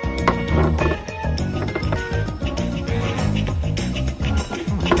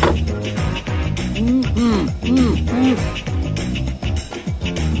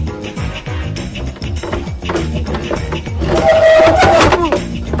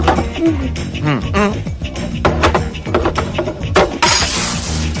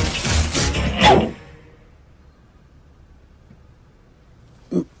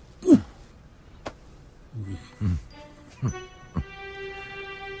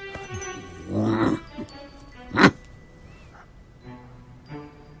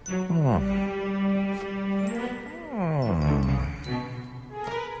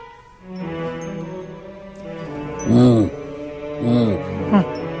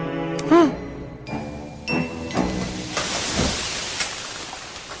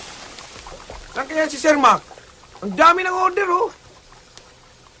 Saan kaya si Sir Mac? Ang dami ng order, oh.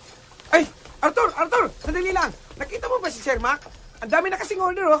 Ay, Arthur! Sandali lang. Nakita mo ba si Sir Mac? Ang dami na kasing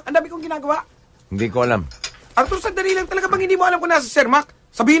order, oh. Ang dami kong ginagawa. Hindi ko alam. Arthur, sandali lang. Talaga bang hindi mo alam kung nasa si Sir Mac?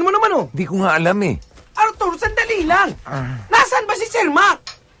 Sabihin mo naman, oh. Hindi ko nga alam, eh. Arthur, sandali lang. Nasaan ba si Sir Mac?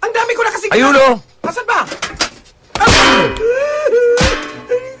 Ang dami ko na kasing... Ayun, oh. Nasaan ba?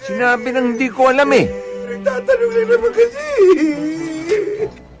 Sinabi nang hindi ko alam, eh. Nagtatanong lang naman kasi.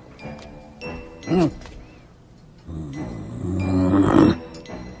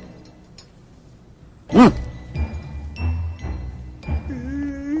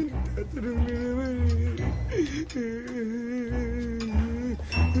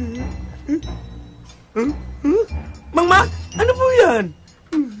 Mang Mac, ano po yan?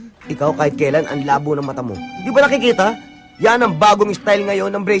 Ikaw kahit kailan ang labo ng mata mo. Di ba nakikita? Yan ang bagong style ngayon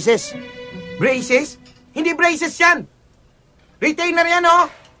ng braces. Braces? Hindi braces yan. Retainer yan, oh.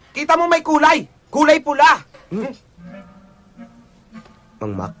 Kita mo may kulay. Kulay pula.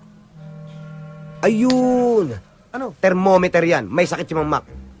 Mang Mac. Ayun. Ano? Thermometer yan. May sakit si Mang Mac.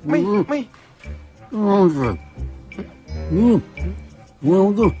 May.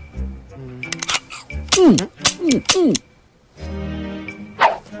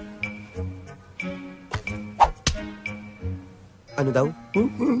 Ano daw?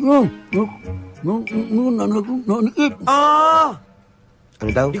 Ano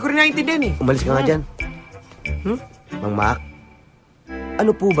daw? Di ko rin naiintindihan eh. Umalis ka nga dyan. Mang Mac,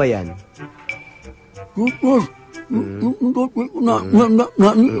 ano po ba yan?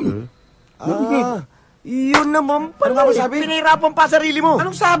 Yun naman pala. Ano nga ba sabi? Pinahirapan pa sarili mo.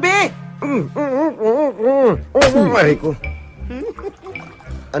 Anong sabi? Aray ko.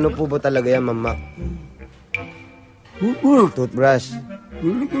 Ano po ba talaga yan, Mama? Toothbrush.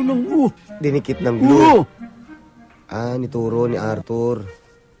 Dinikit ng glue. Nituro ni Arthur.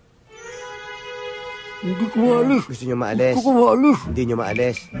 Hindi ko maalis. Gusto nyo maalis? Gusto ko maalis. Hindi nyo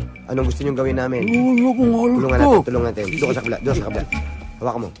maalis. Anong gusto nyo gawin namin? Ayoko maalis Tulungan natin. Doon ka sa kabila. Doon sa kabila.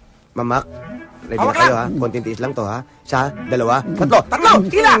 Hawakan mo. Mamak, ready na Hawak kayo ha? Konting tiis lang to ha? Isa, dalawa, tatlo! Tatlo!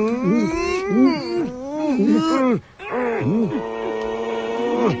 Tila!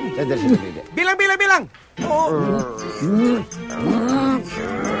 Bilang!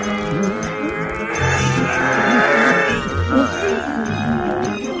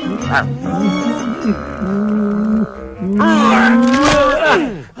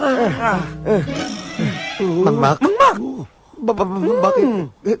 Makmak? Bakit?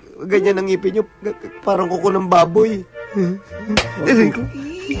 Ganyan ang ngipin nyo. Parang kuko ng baboy.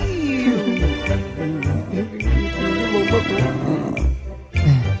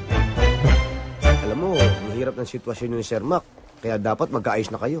 Alam mo, mahirap ng sitwasyon ni Sir Mac. Kaya dapat magkaayos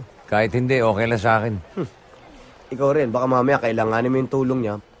na kayo. Kahit hindi, okay lang sa akin. Ikaw rin, baka mamaya kailanganin mo yung tulong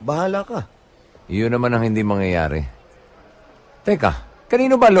niya. Bahala ka. Iyon naman ang hindi mangyayari. Teka,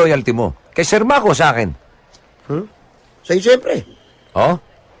 kanino ba loyalty mo? Kay Sir Mac o sa akin? Sa'yo siyempre. Oh?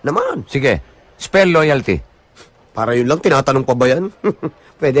 Naman. Sige, spell loyalty. Para yun lang, tinatanong pa ba yan?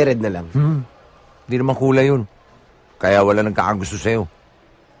 Pwede red na lang. Hindi naman kulay yun. Kaya wala nang kakagusto sa'yo.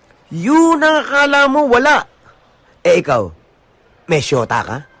 Yun ang akala mo, wala. Eh ikaw, may syota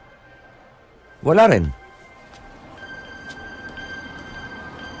ka? Wala rin.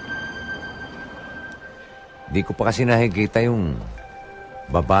 Di ko pa kasi nakikita yung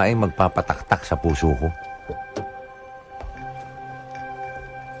babaeng magpapataktak sa puso ko.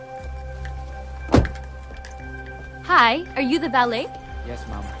 Hi, are you the valet? Yes,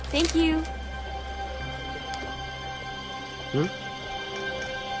 ma'am. Thank you.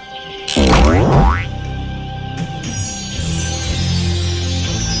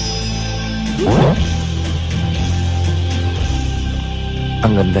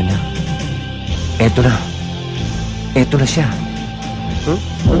 Ang ganda niya. Eto na. Eto na siya. Good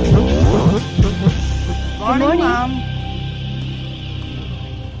morning. Ma'am.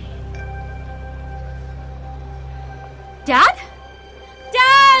 Dad?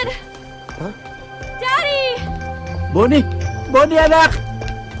 Dad! Huh? Daddy! Bonnie! Bonnie, anak!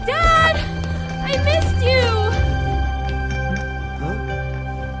 Dad! I missed you!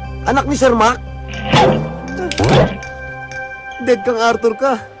 Anak ni Sir Mac? Dead kang Arthur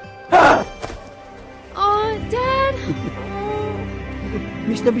ka. Oh, Dad!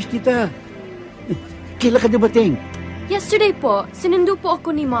 Miss na miss kita. Kailan ka dumating? Yesterday po, sinundo po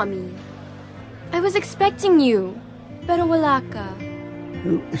ako ni Mommy. I was expecting you, pero wala ka.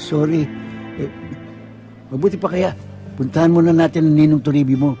 Sorry. Mabuti pa kaya. Puntahan muna natin ang ninong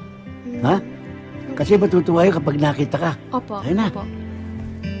Turibi mo. Ha? Kasi matutuwa yun kapag nakita ka. Opo, Ayun na. opo.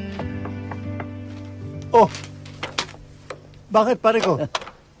 Oh, bakit pare ko?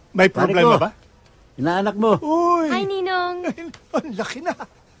 May Pare problema ko, ba? Inaanak mo. Uy! Hi, Ninong. Ang laki na.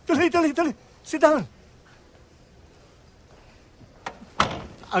 Tuloy. Sit down.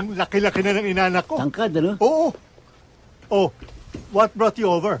 Ang laki-laki na ng inanak ko. Tangkad, ano? Oo. Oh, what brought you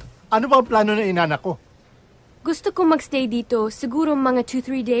over? Ano ba ang plano ng inanak ko? Gusto ko magstay dito, siguro mga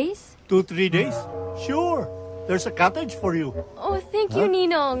 2-3 days? 2-3 days? Sure. There's a cottage for you. Oh, thank you,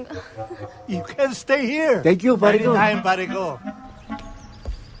 Ninong. You can stay here. Thank you, pare ko. Anytime, pare ko.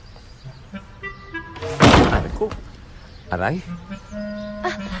 Aray?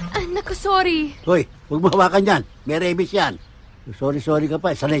 Naku, sorry. Hoy, huwag mo hawakan yan. May rabies yan. Sorry ka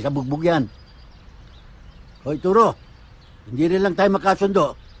pa. Sanay sa bugbog yan. Hoy, Turo. Hindi rin lang tayo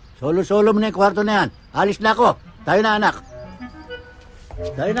magkasundo. Solo-solo mo na yung kwarto na yan. Alis na ako. Tayo na, anak.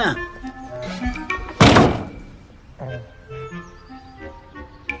 Tayo na.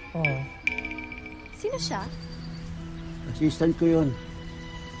 Sino siya? Assistant ko yun.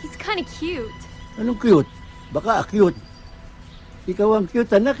 He's kind of cute. Anong cute? Baka cute. Ikaw ang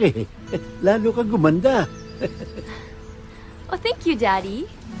cute, anak eh. Lalo kang gumanda. Oh, thank you, Daddy.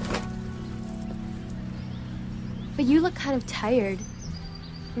 But you look kind of tired.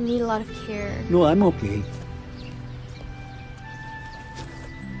 You need a lot of care. No, I'm okay.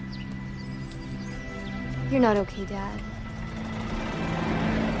 You're not okay, Dad.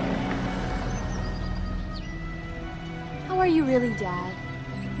 How are you really, Dad?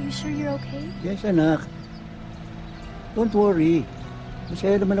 Are you sure you're okay? Yes, anak. Don't worry.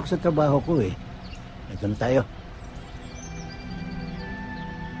 Masaya naman ako sa trabaho ko eh. Ito na tayo.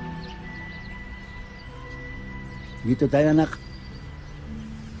 Dito tayo, anak.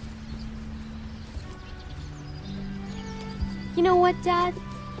 You know what, Dad?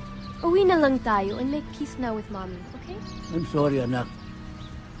 Uwi na lang tayo and make peace now with Mommy, okay? I'm sorry, anak.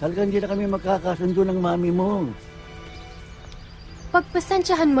 Talagang hindi na kami magkakasundo ng mami mo.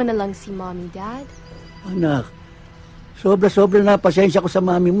 Pagpasensyahan mo na lang si Mommy, Dad. Anak, sobra-sobra na pasensya ko sa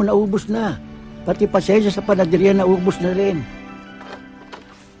mami mo, naubos na. Pati pasensya sa panaderia, naubos na rin.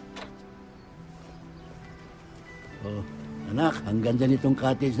 Oh, anak, ang ganda nitong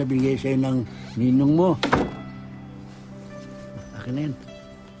cottage na bigay sa'yo ng ninong mo. Akin na yan.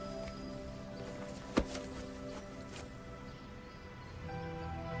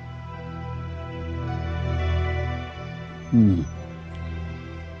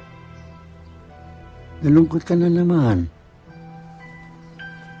 Nalungkot ka na naman.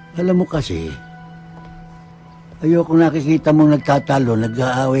 Alam mo kasi, ayoko nakikita mong nagtatalo,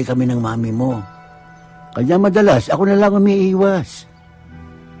 nag-aaway kami ng mami mo. Kaya madalas, ako na lang umiiwas.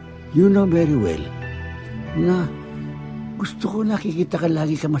 You know very well na gusto ko nakikita ka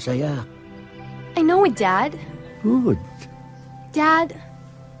lagi ka masaya. I know it, Dad. Good. Dad,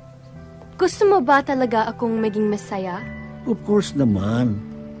 gusto mo ba talaga akong maging masaya? Of course naman.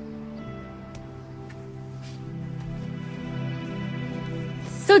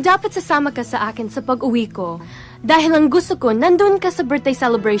 So, dapat sasama ka sa akin sa pag-uwi ko dahil ang gusto ko, nandun ka sa birthday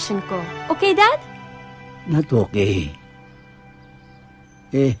celebration ko. Okay, Dad? Not okay.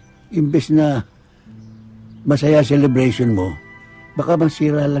 Imbes na masaya celebration mo, baka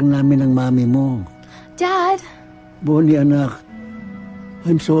masira lang namin ang mami mo. Dad! Bonnie, anak,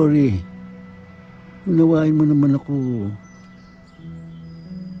 I'm sorry. Unawain mo naman ako.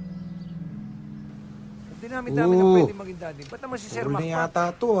 Dinami-dami na pwede maging daddy. Ba't naman si Sir Mac?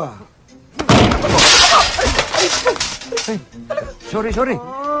 yata to ah. Sorry.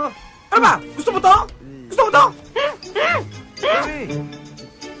 Ano ba? Gusto mo to? Gusto mo to? Sorry.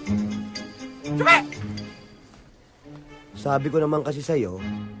 Sumi! Sabi ko naman kasi sa'yo,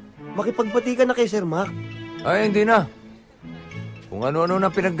 makipagbati ka na kay Sir Mac. Ay, hindi na. Kung ano-ano na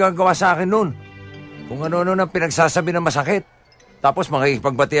pinaggagawa sa akin noon. Kung ano-ano na pinagsasabi na masakit. Tapos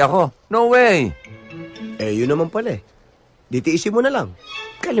makikipagbati ako. No way! Yun naman pala eh. Ditiisin mo na lang.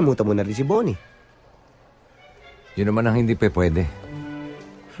 Kalimutan mo na rin si Bonnie. Yun naman ang hindi pwede.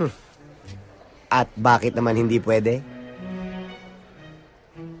 At bakit naman hindi pwede?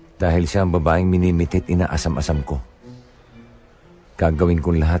 Dahil siya ang babaeng minimitit, inaasam-asam ko. Gagawin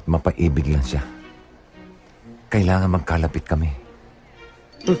kong lahat, mapaibig lang siya. Kailangan magkalapit kami.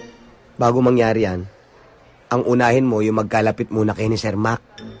 Bago mangyari yan, ang unahin mo yung magkalapit muna kay ni Sir Mac.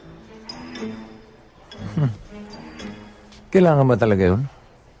 Kailangan ba talaga yun?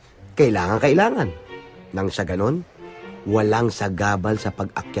 Kailangan. Nang sa ganon, walang sagabal sa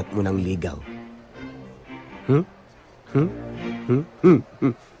pag-akyat mo ng ligaw.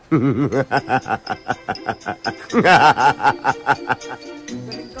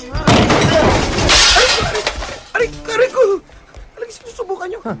 Aray ko! Talagang sinusubukan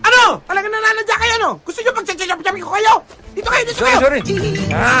nyo. Ano? Talagang nananadya kayo, no? Gusto nyo pagsasabi ko kayo? Dito kayo! Sorry.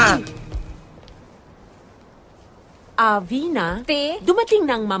 Vina? Te? Dumating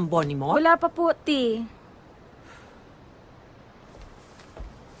na ang Ma'am Bonnie mo? Wala pa po, te.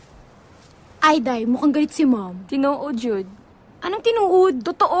 Ay, Day, mukhang galit si Mom. Tinuod, Jude. Anong tinuod?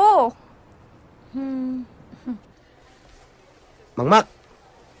 Totoo. Mang Mac,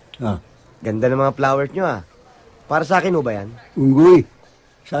 ganda ng mga flowers nyo ah. Para sa akin ho ba yan? Unggoy,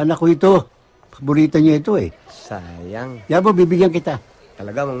 sa anak ko ito. Paborito niya ito eh. Sayang. Yabo, bibigyan kita.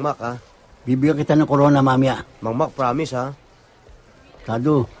 Talaga, Mang Mac ah. Bibigyan kita ng corona mamaya. Mang Mac, promise ha.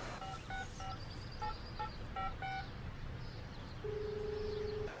 Tado.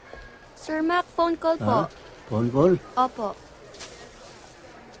 Sir Mac, phone call po. Phone call? Opo.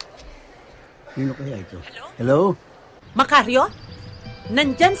 Sino kaya ito? Hello? Macario?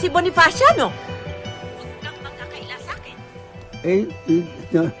 Nandyan si Bonifaciano. Huwag kang magkakaila sa akin.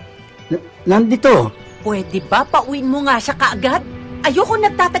 Nandito. Pwede ba pauwiin mo nga siya kaagad? Ayoko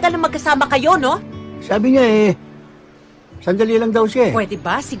nagtatagal na magkasama kayo, no? Sabi niya sandali lang daw siya. Pwede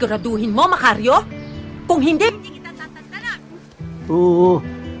ba siguraduhin mo, Macario? Kung hindi kita tatantanan. Oo.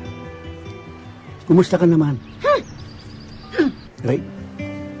 Kumusta ka naman? Right?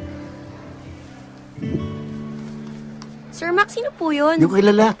 Sir Mac, sino po yun? Hindi ko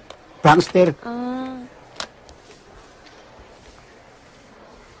kilala. Prankster.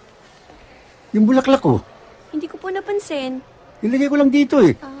 Yung bulaklak ko. Hindi ko po napansin. Nilagay ko lang dito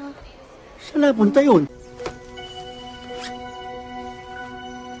eh. Saan napunta yun?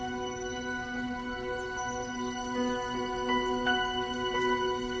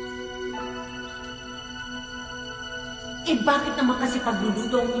 Eh bakit naman kasi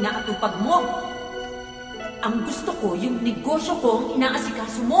pagluluto ang inaatupag mo? Ang gusto ko, yung negosyo ko ang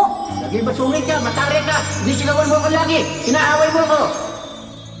inaasikaso mo. Lagi masungit ka, matari ka. Hindi sigawan mo ko lagi. Inaaway mo ko.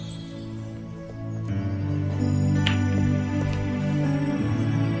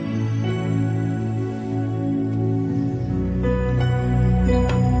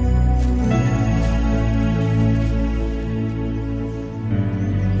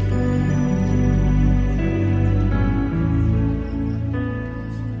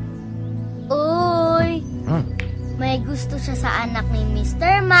 May gusto siya sa anak ni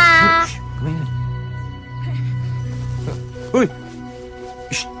Mr. Mac. Uy!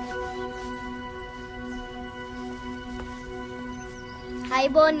 Hi,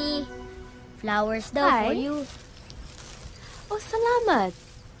 Bonnie. Flowers daw Hi. for you. Oh, salamat.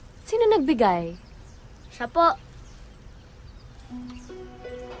 Sino nagbigay? Siya po.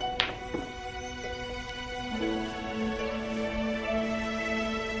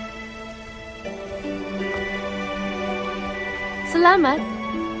 Salamat.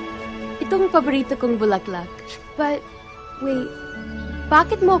 Itong paborito kong bulaklak. But, wait.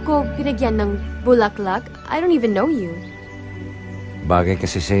 Bakit mo ko pinagyan ng bulaklak? I don't even know you. Bagay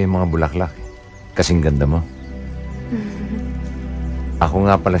kasi sa'yo yung mga bulaklak. Kasing ganda mo. Ako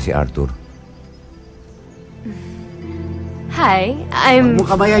nga pala si Arthur. Hi, I'm... Huwag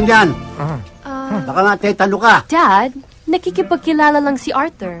mo kamayan dyan. Baka nga tetano ka. Dad, nakikipagkilala lang si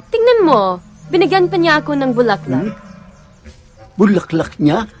Arthur. Tingnan mo, binigyan pa niya ako ng bulaklak. Bulaklak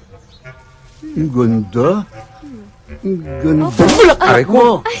niya? Ang ganda. Ang ganda. Aray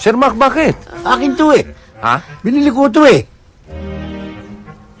ko. Sir Mac, bakit? Akin to eh. Ha? Binili ko to eh.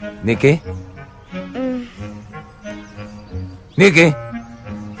 Nikki? Nikki?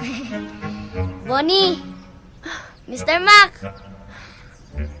 Bonnie. Mr. Mac.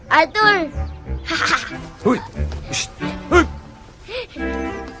 Arthur. Uy! Uy!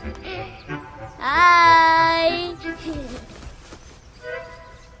 Hi.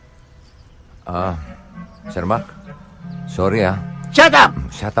 Sir Mac? Sorry Shut up!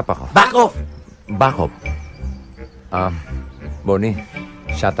 Shut up ako. Back off! Back off. Bonnie,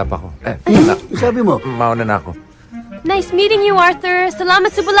 shut up ako. Sabi mo? Mauna na ako. Nice meeting you, Arthur.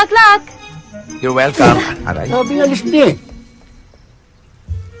 Salamat sa bulaklak. You're welcome. Aray. Sabi nga alis niya eh.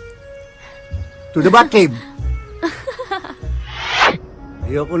 To the Batcave.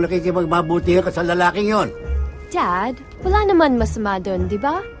 Ayoko nakikipagmabutihan ka sa lalaking yon. Dad, wala naman masama doon, di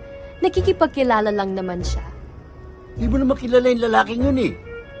ba? Nakikipagkilala lang naman siya. Di mo naman kilala yung lalaking yun eh.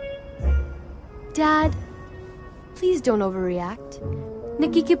 Dad, please don't overreact.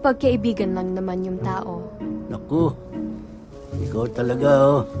 Nakikipagkaibigan lang naman yung tao. Naku, ikaw talaga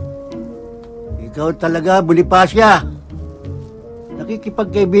oh. Ikaw talaga, Bonifacia.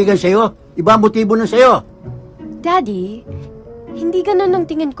 Nakikipagkaibigan sa'yo. Iba ang motibo nun sa'yo. Daddy, hindi ganun ang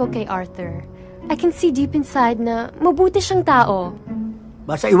tingin ko kay Arthur. I can see deep inside na mabuti siyang tao.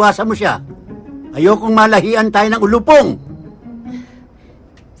 Basta iwasan mo siya. Ayokong malahian tayo ng ulupong.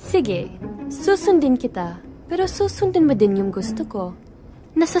 Sige, susundin kita. Pero susundin mo din yung gusto ko.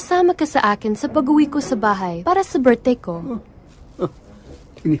 Nasasama ka sa akin sa pag-uwi ko sa bahay para sa birthday ko.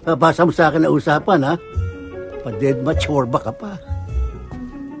 Inipabasa mo sa akin na usapan, ha? Pa-dead mature ba ka pa?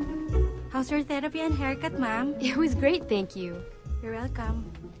 How's your therapy and haircut, ma'am? It was great, thank you. You're welcome.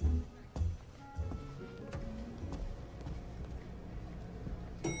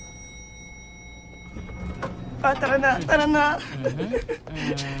 Tara na, tara na.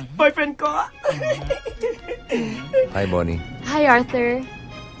 Boyfriend ko. Hi, Bonnie. Hi, Arthur.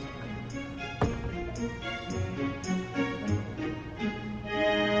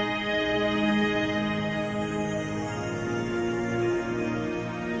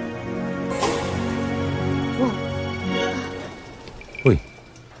 Uy,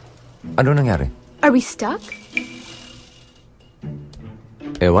 ano nangyari? Are we stuck?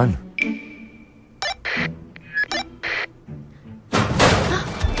 Ewan.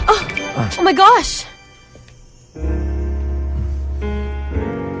 Oh my gosh!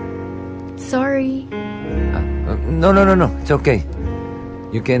 Sorry. No. It's okay.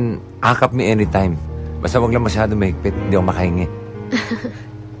 You can akap me anytime. Basta wag lang masyado mahigpit. Hindi ako makahingi.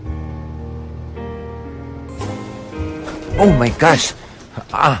 Oh my gosh!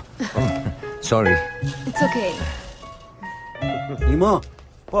 Sorry. It's okay. Imo.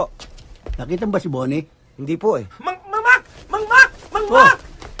 Po. Nakita mo ba si Bonnie? Hindi po eh. Mang Mac!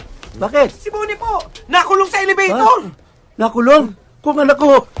 Bakit? Si Bonnie po! Nakulong sa elevator! Nakulong? Kung anak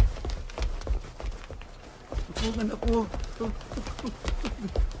ko! Kung anak ko!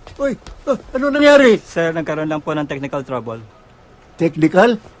 Uy, ano nangyari? Sir, nagkaroon lang po ng technical trouble.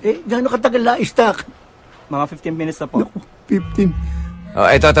 Technical? Gaano katagal na stock? Mga 15 minutes na po. 15. Oh,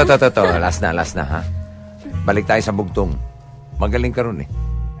 ito. Last na, ha? Balik tayo sa bugtong. Magaling ka ron, eh.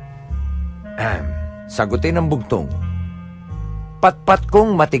 Sagutin ang bugtong. Patpat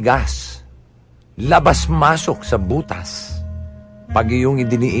kong matigas, labas-masok sa butas. Pag iyong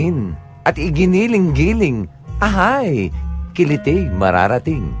idiniin at iginiling-giling, ahay, kiliti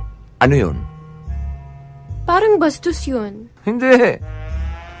mararating. Ano yun? Parang bastos yun. Hindi.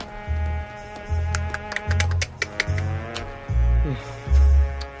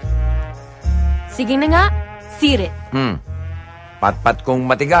 Sige na nga, sirit. Patpat kong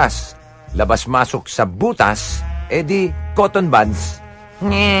matigas, labas-masok sa butas, edi cotton buds.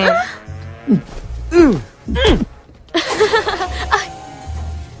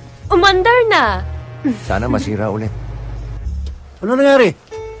 Umandar na. Sana masira ulit. Ano nangyari?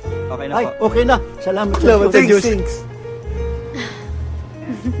 Okay na Ay, po. okay na. Salamat Thanks.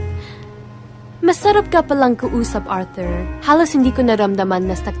 Masarap ka palang kausap, Arthur. Halos hindi ko naramdaman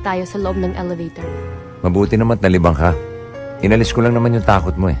na stuck tayo sa loob ng elevator. Mabuti naman at nalibang ka. Inalis ko lang naman yung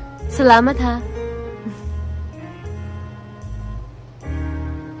takot mo, eh. Salamat, ha?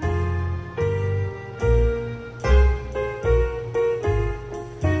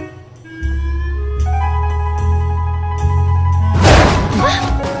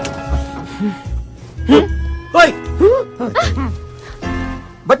 Hoy!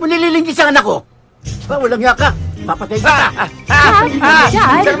 Ba't mo nililingkis ang anak ko? Walang yaka. Papatay ka.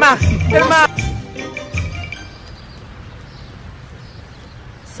 Dad? Derma!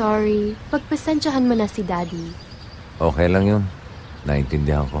 Sorry. Pagpasensyahan mo na si Daddy. Okay lang yun.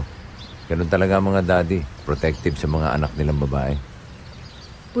 Naintindihan ko. Ganun talaga ang mga daddy. Protective sa mga anak nilang babae.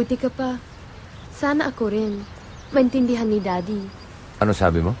 Buti ka pa. Sana ako rin. Maintindihan ni Daddy. Ano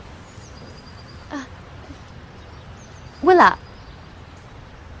sabi mo? Wala.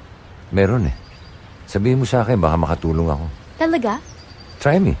 Meron, eh. Sabihin mo sa akin, baka makatulong ako. Talaga?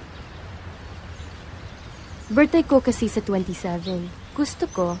 Try me. Birthday ko kasi sa 27. Gusto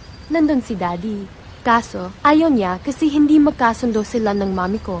ko, nandun si Daddy. Kaso, ayaw niya kasi hindi magkasundo sila ng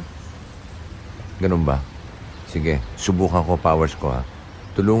mami ko. Ganun ba? Sige, subukan ko powers ko, ha.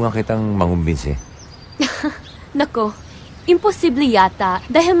 Tulungan kitang mangumbinsi. Nako, imposible yata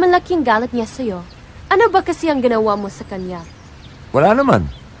dahil malaking galit niya sa'yo. Ano ba kasi ang ginawa mo sa kanya? Wala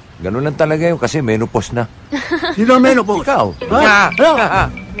naman. Ganun lang talaga yun kasi menopause na. Sino ang menopause? Ikaw. Ha?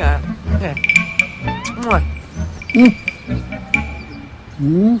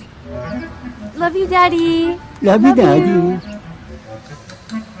 Love you, Daddy. Love you, Daddy.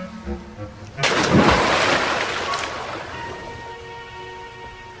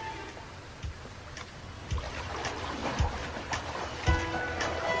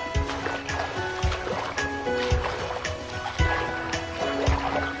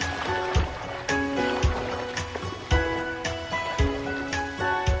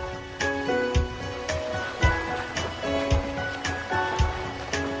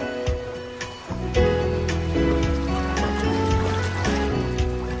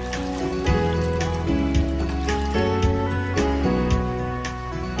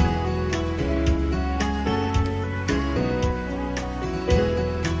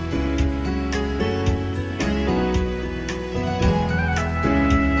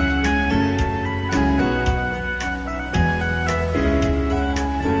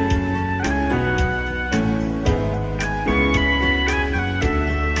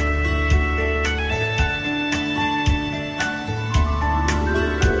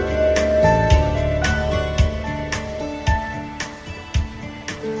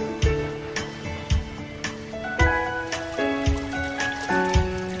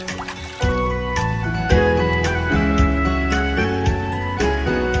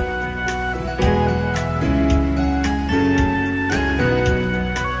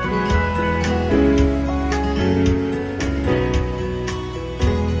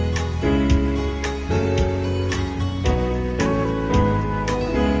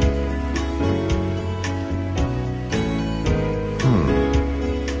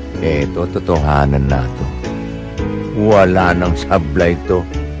 Eto, totohanan na to. Wala nang sablay to.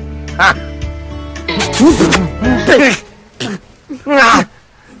 Ha!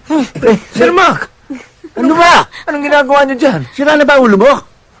 Sir Mac! Ano ba? Anong ginagawa niyo dyan? Sira na ba ulo mo?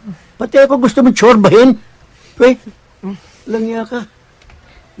 Pati ako gusto mong tsorbahin. Lang ka.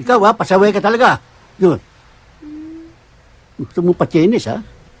 Ikaw pasaway ka talaga. Yun. Gusto mo patyenis, ha?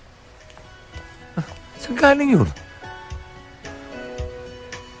 Saan galing yun?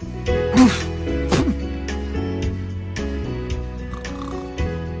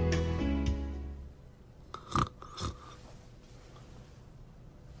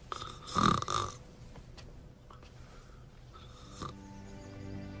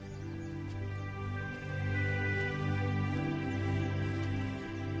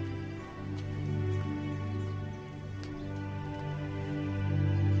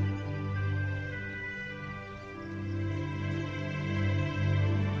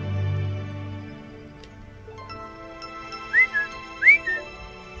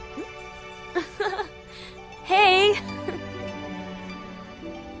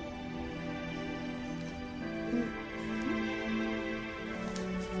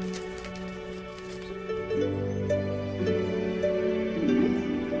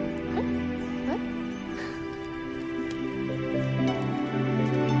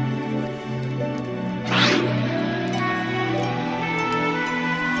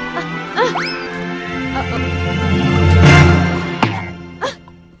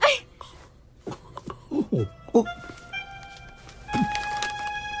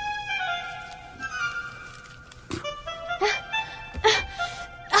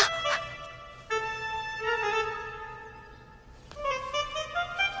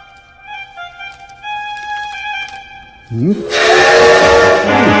 Sit.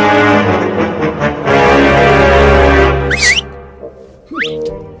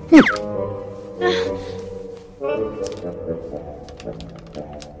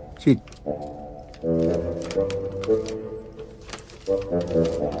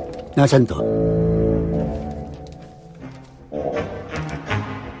 Nasaan to?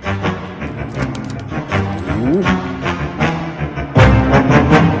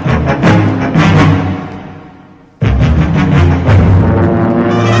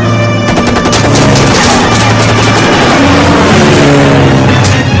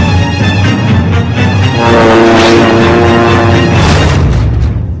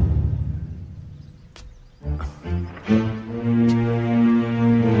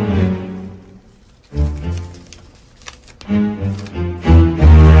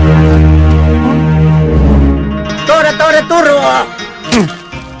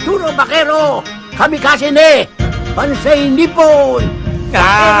 Turo, bakero! Kamikaze ne! Pansay nipon!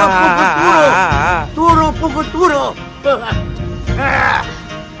 Bakero, puguturo! Turo, puguturo!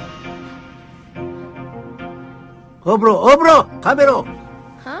 Obro! Kamero!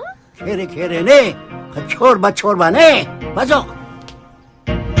 Huh? Kere ne! Chorba ne! Pasok!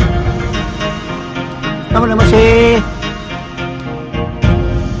 Tama naman si...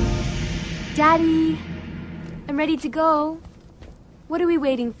 Daddy, I'm ready to go. What are we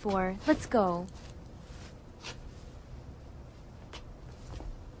waiting for? Let's go.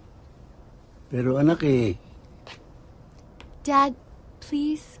 Pero anak Dad,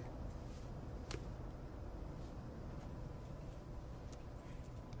 please.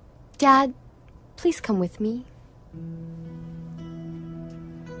 Dad, please come with me.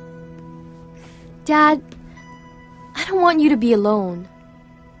 Dad, I don't want you to be alone.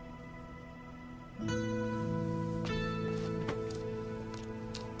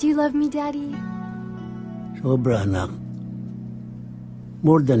 Do you love me, Daddy? Sobra, anak.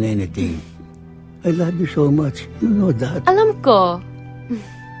 More than anything. I love you so much. You know that. Alam ko.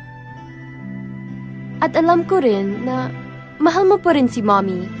 At alam ko rin na mahal mo pa rin si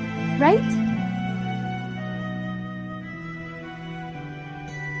Mommy. Right?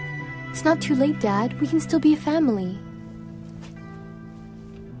 It's not too late, Dad. We can still be a family.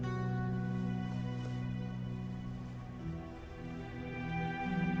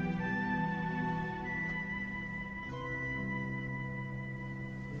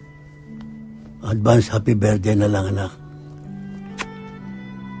 Advance happy birthday na lang, anak.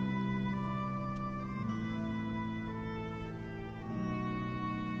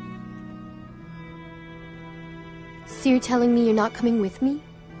 So you're telling me you're not coming with me?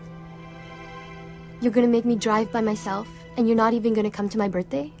 You're gonna make me drive by myself, and you're not even gonna come to my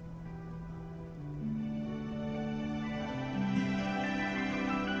birthday?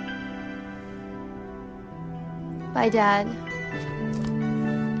 Bye, Dad.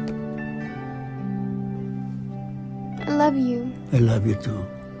 I love you. I love you too.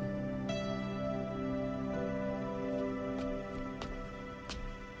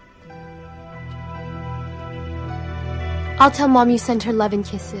 I'll tell Mom you sent her love and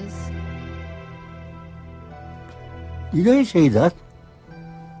kisses. Did I say that?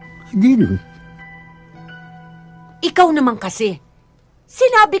 I didn't. Ikaw naman kasi.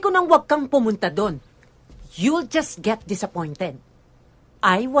 Sinabi ko nang huwag kang pumunta doon. You'll just get disappointed.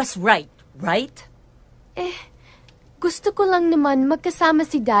 I was right? Gusto ko lang naman magkasama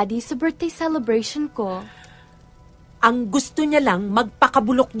si Daddy sa birthday celebration ko. Ang gusto niya lang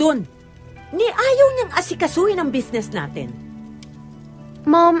magpakabulok doon. Ni ayaw niyang asikasuhin ang business natin.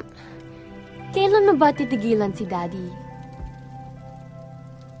 Mom, kailan mo ba titigilan si Daddy?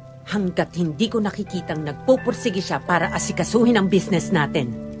 Hanggat hindi ko nakikitang nagpupursige siya para asikasuhin ang business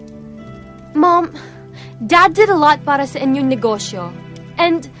natin. Mom, Dad did a lot para sa inyong negosyo.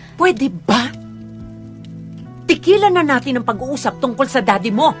 And... Pwede ba? Tikilan na natin ang pag-uusap tungkol sa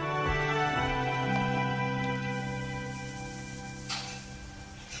daddy mo.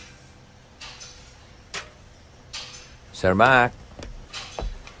 Sir Mac,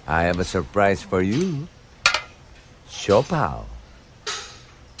 I have a surprise for you. Siopaw.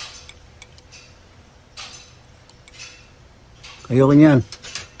 Ayoko niyan.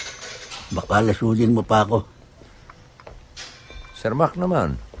 Baka lasudin mo pa ako. Sir Mac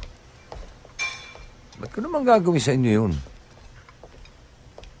naman. Ba't ko naman gagawin sa inyo yun?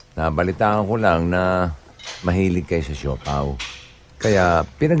 Nabalitaan ko lang na mahilig kayo sa siopaw. Kaya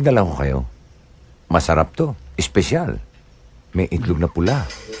pinagdala ko kayo. Masarap to. Espesyal. May itlog na pula.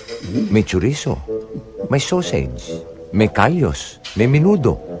 May chorizo. May sausage. May kalyos. May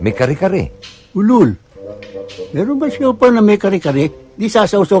minudo. May kare-kare. Ulul. Meron ba siopaw na may kare-kare? Di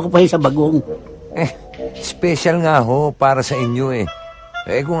sasawsaw ko pa sa bagong. Special nga ho para sa inyo eh.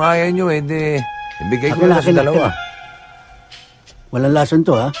 Eh kung ayaw nyo ibigay ko na sa dalawa. Walang lason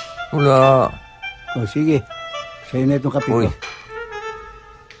to, ha? Wala. O, sige. Sa'yo na itong kape ko. Uy.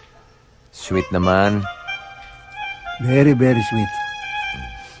 Sweet naman. Very, very sweet.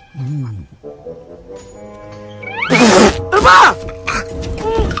 Ano ba?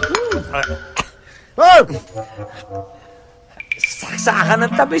 Oh! Saksakan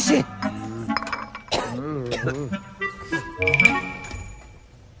ng tabis eh.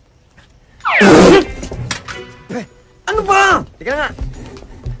 Ano ba? Teka na nga.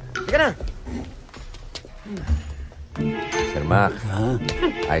 Teka na. Sir Mac,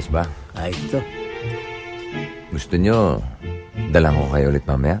 ayos ba? Ayos to. Gusto nyo, dalang ko kayo ulit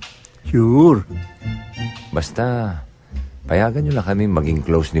mamaya? Sure. Basta, payagan nyo lang kami maging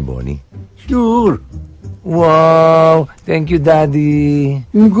close ni Bonnie. Sure. Wow! Thank you, Daddy.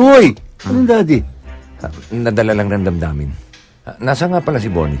 Ngoy! Anong Daddy? Nadala lang ng damdamin. Nasa nga pala si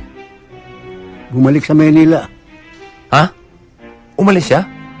Bonnie? Bumalik sa Manila. Ha? Umalis siya?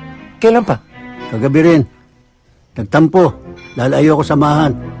 Kailan pa? Kagabi rin. Nagtampo dahil ayoko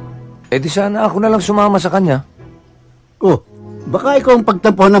samahan. Eh di sana ako na lang sumama sa kanya. Oh, baka ikaw ang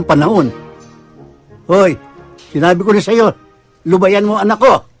pagtampuhan ng panahon. Hoy, sinabi ko na sa'yo, lubayan mo anak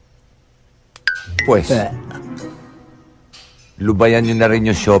ko. Pues, lubayan nyo na rin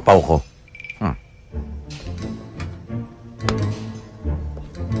yung siopaw ko.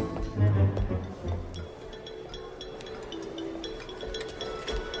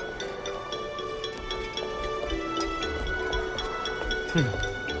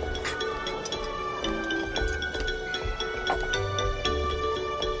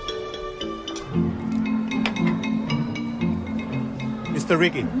 Mr.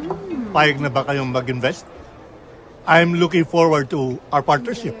 Ricky, payag na ba kayong mag-invest? I'm looking forward to our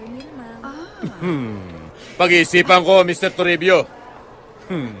partnership. Pag-iisipan ko, Mr. Toribio.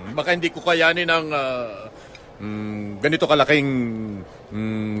 Baka hindi ko kayanin ang ganito kalaking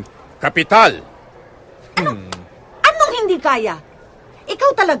kapital. Anong hindi kaya?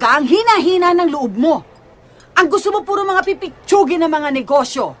 Ikaw talaga ang hina-hina ng loob mo. Ang gusto mo puro mga pipitsugin ng mga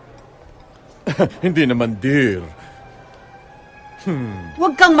negosyo. Hindi naman, dear.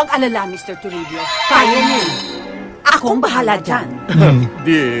 Huwag kang mag-alala, Mr. Toribio. Kaya niyo. Akong bahala dyan.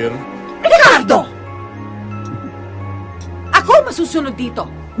 Dear. Ricardo! Ako masusunod dito.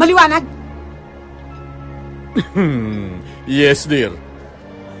 Maliwanag? Yes, dear.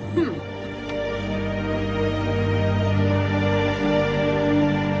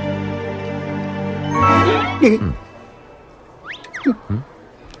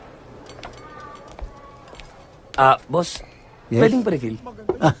 Boss, Yes? pwedeng pa-refill?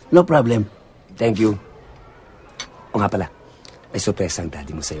 No problem. Thank you. O nga pala, may surprise ang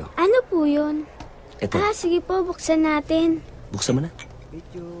daddy mo sa'yo. Ano po yun? Ito. Sige po, buksan natin. Buksan mo na.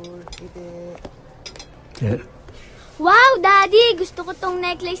 Wow, Daddy! Gusto ko tong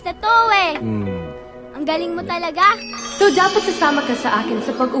necklace na to eh. Ang galing mo talaga. So, dapat sasama ka sa akin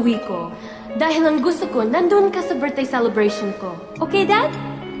sa pag-uwi ko. Dahil ang gusto ko, nandun ka sa birthday celebration ko. Okay, Dad?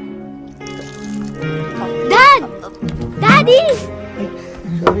 Dad! Daddy!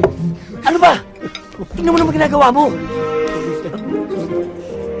 Ano ba? Tingnan mo naman ginagawa mo.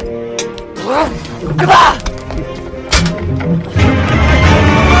 Ano ba?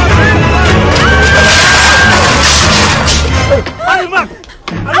 Ano ba?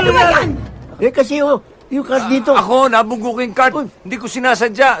 Ano ba yan? Kasi yung card dito. Ako, nabunggo ko yung card. Hindi ko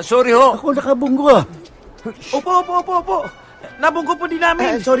sinasadya. Sorry ho. Ako nakabunggo. Opo. Nabunggo po din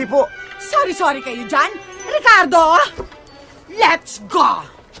namin. Sorry po. Sorry kayo dyan. Ricardo, let's go!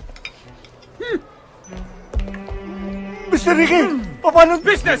 Mr. Ricky, paano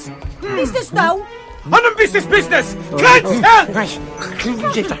business? Business daw? Anong business? Cancel!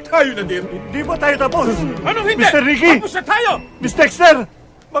 Tayo na, dear. Hindi pa tayo tapos. Anong hindi? Mr. Ricky! Tapos na tayo! Miss Dexter!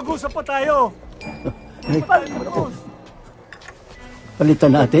 Mag-usap pa tayo.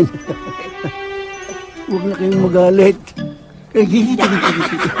 Palitan natin. Huwag na kayong magalit.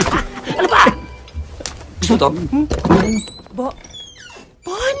 Ano ba? Gusto mo to?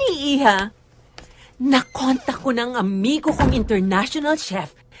 Bonnie, Iha. Nakontak ko ng amigo kong international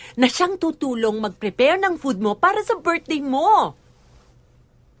chef na siyang tutulong mag-prepare ng food mo para sa birthday mo.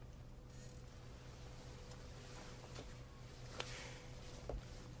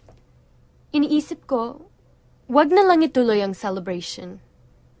 Iniisip ko, wag na lang ituloy ang celebration.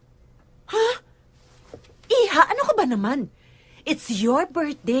 Ha? Iha, ano ka ba naman? It's your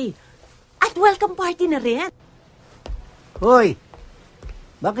birthday. At welcome party na rin. Hoy,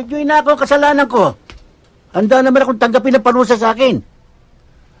 bakit nyo inako ang kasalanan ko? Handa naman akong tanggapin ang parusa sa akin.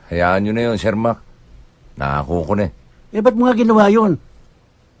 Hayaan nyo na yun, Sir Mac. Nakako ko na eh. Eh, ba't mo nga ginawa yun?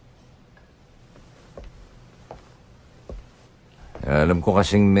 Alam ko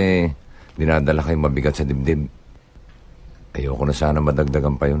kasing may dinadala kayong mabigat sa dibdib. Ayoko na sana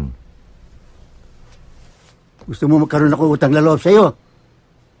madagdagan pa yun. Gusto mo magkaroon ako utang na loob sa'yo?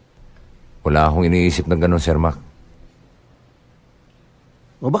 Wala akong iniisip na gano'n, Sir Mac.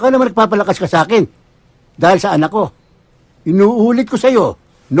 O baka naman nagpapalakas ka sa akin dahil sa anak ko. Inuulit ko sa'yo,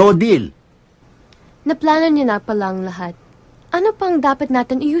 no deal. Naplano niyo na palang lahat. Ano pang dapat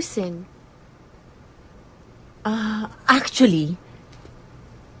natin iusin? Actually,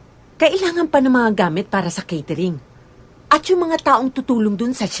 kailangan pa ng mga gamit para sa catering. At yung mga taong tutulong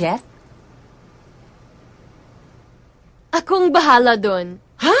dun sa chef. Akong bahala doon.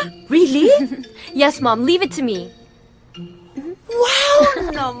 Huh? Really? Yes, Mom. Leave it to me.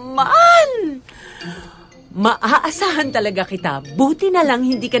 Wow naman! Maaasahan talaga kita. Buti na lang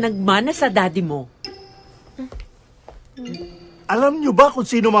hindi ka nagmana sa daddy mo. Alam niyo ba kung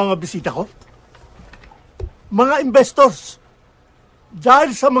sino mga bisita ko? Mga investors.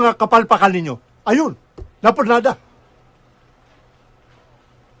 Dahil sa mga kapalpakan ninyo. Ayun, napunada.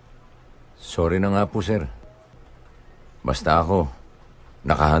 Sorry na nga po, sir. Basta ako,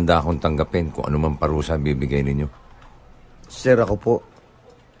 nakahanda akong tanggapin kung anumang parusa bibigay ninyo. Sir, ako po.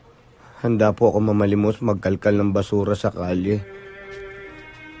 Handa po ako mamalimos magkalkal ng basura sa kalye.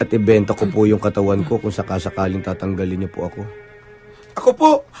 At ibenta ko po yung katawan ko kung sakasakaling tatanggalin niyo po ako. Ako po,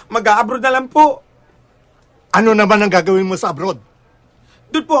 mag-a-abroad na lang po. Ano naman ang gagawin mo sa abroad?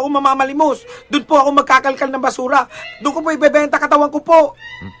 Doon po ako mamamalimos. Doon po ako magkakalkal ng basura. Doon ko po ibebenta katawan ko po.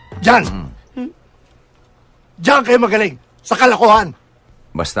 Diyan! Diyan kayo magaling. Sa kalokohan.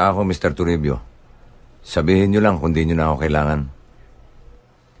 Basta ako, Mr. Toribio. Sabihin nyo lang kung di nyo na ako kailangan.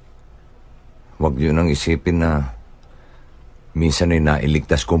 Huwag nyo nang isipin na minsan ay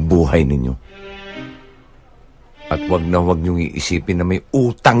nailigtas ko buhay ninyo. At huwag nyo iisipin na may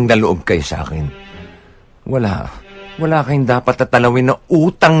utang na loob kayo sa akin. Wala kayong dapat tatalawin na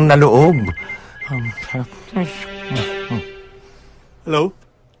utang na loob. Hello?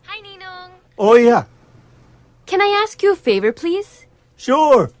 Hi, Ninong. Oh, yeah. Can I ask you a favor, please?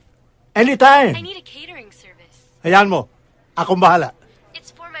 Sure. Anytime. I need a catering service. Hayaan mo. Akong bahala.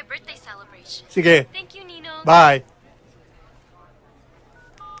 It's for my birthday celebration. Sige. Thank you, Ninong. Bye.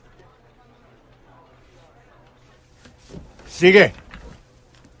 Sige.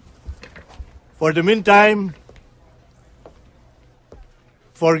 For the meantime,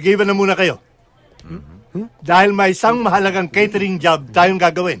 forgiven na muna kayo. Dahil may isang mahalagang catering job tayong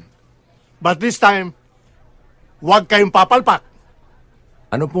gagawin. But this time, huwag kayong papalpak.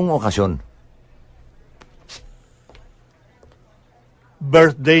 Ano pong okasyon?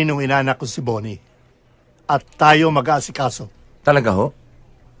 Birthday nung inanak ko si Bonnie. At tayo mag-aasikaso. Talaga ho?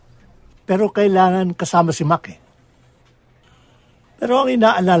 Pero kailangan kasama si Mac eh. Pero ang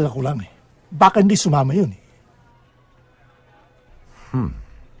inaalala ko lang eh, baka hindi sumama yun eh.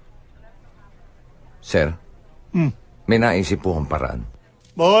 Sir, may naisip po akong paraan.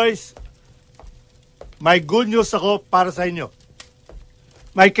 Boys, may good news ako para sa inyo.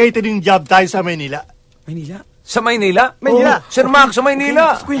 May catering job tayo sa Maynila. Maynila? Sa Maynila? Maynila. Sir Mac, sa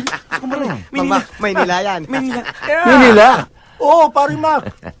Maynila. Kuya, ako mo rin. Maynila yan. Maynila. Maynila? Oo, pare Mac.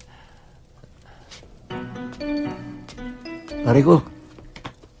 Pare ko,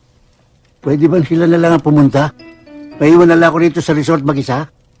 pwede ba sila na lang ang pumunta? Maiwan na lang ako dito sa resort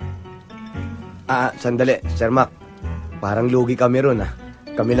mag-isa? Sandali, Sir Mac. Parang lugi kami ron,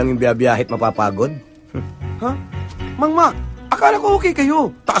 Kami lang yung biyabiyahit mapapagod. Ha? Mang Mac, akala ko okay kayo.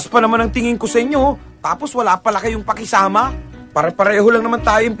 Taas pa naman ang tingin ko sa inyo. Tapos wala pala kayong pakisama. Pare-pareho lang naman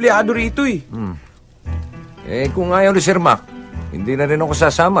tayo empleyado rito eh. Kung ayaw ni Sir Mac, hindi na rin ako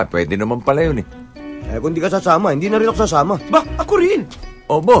sasama. Pwede naman pala yun eh. Kung di ka sasama, hindi na rin ako sasama. Ba, ako rin.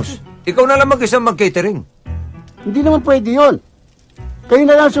 O boss, ikaw na lang mag-isang mag-catering. Hindi naman pwede yun. Kayo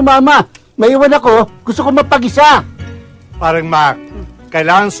na lang sumama. Maiwan ako, gusto ko mapag-isa. Parang Mac,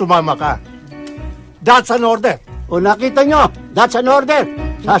 kailangan sumama ka. That's an order. O nakita nyo, that's an order.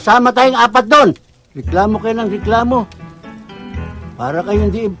 Sasama tayong 4 doon. Reklamo kayo ng reklamo. Para kayo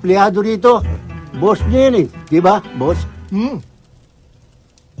hindi empleyado rito. Boss niyo yun eh. Di ba, boss?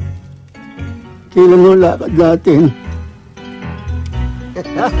 Kailan mo lakad natin?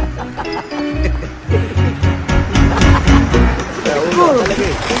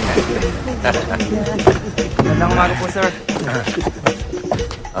 Magandang umaga po, sir.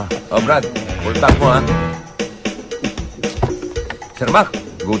 Brad, full tank mo, Sir Mac,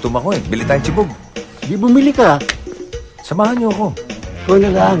 gutom ako eh. Bili tayong tsibog. Di bumili ka. Samahan niyo ako. Ikaw na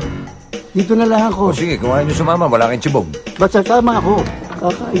lang. Dito na lang ako. O sige, kung ayaw niyo sumama, wala kayong tsibog. Basta sama ako.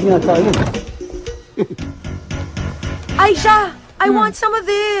 Kakain nga tayo. Aisha, I want some of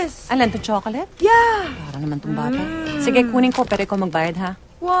this. Alan, to chocolate? Yeah. Para naman tong bata. Sige, kunin ko, pero ikaw magbayad, ha?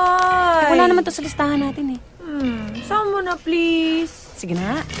 Why? Wala naman to sa listahan natin, eh. Sama mo na, please. Sige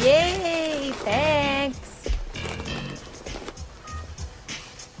na. Yay! Thanks.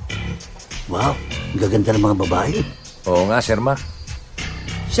 Wow, ang gaganda ng mga babae. Oo nga, Sir Mac.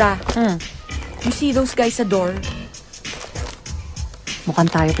 Siya, you see those guys sa door? Mukhang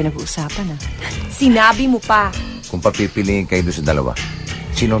tayo pinag-uusapan, ha? Sinabi mo pa. Kung papipiliin kayo doon sa dalawa,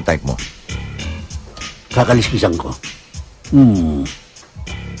 sinong type mo? Kakaliskisan ko.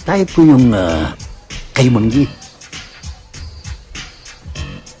 Type ko yung kay Manggi.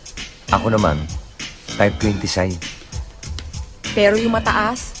 Ako naman, type 26. Pero yung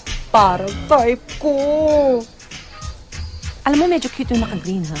mataas, parang type ko. Alam mo, medyo cute yung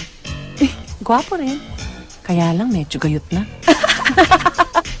naka-green, ha? Gwapo rin. Kaya lang, medyo gayot na.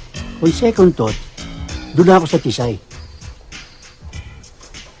 On second thought, doon na ako sa Tisay.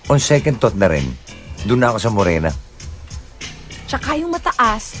 On second thought na rin, doon na ako sa Morena. Tsaka yung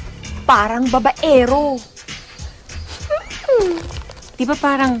mataas, parang babaero. Di ba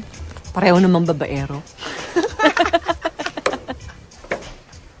parang pareho namang babaero?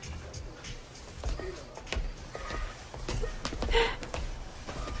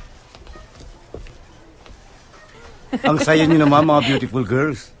 Ang saya niyo naman, mga beautiful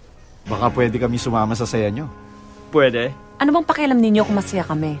girls. Baka pwede kami sumama sa saya niyo. Pwede. Ano bang pakialam ninyo kung masaya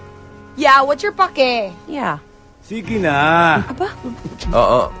kami? Yeah, what's your pake? Yeah. Sige na. Aba?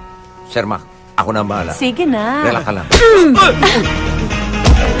 Oo, Sir Mac, ako na ang bahala. Sige na. Relax ka lang.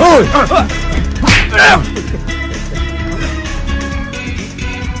 Hoy!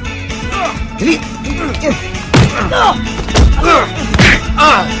 Dili!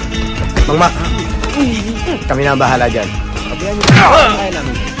 Mang Mac, kami na ang bahala dyan. Pabayaan niyo kaya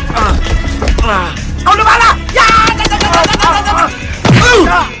namin. Ako na bala!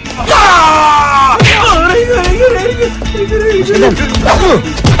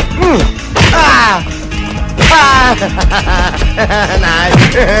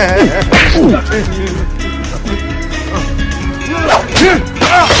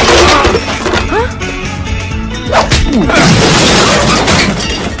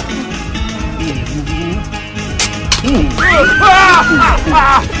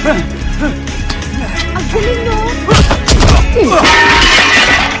 Ang galing, no?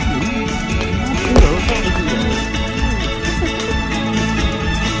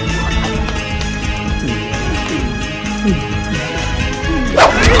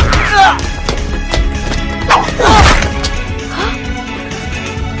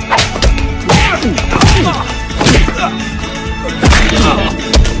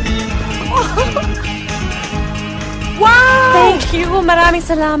 Wow! Thank you. Maraming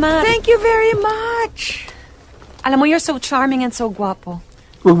salamat. Thank you very much. Alam mo, you're so charming and so guwapo.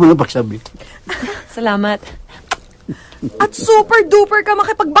 Huwag mo na pagsabi. Salamat. At super duper ka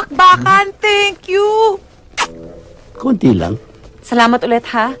makipagbakbakan. Thank you. Konti lang. Salamat ulit,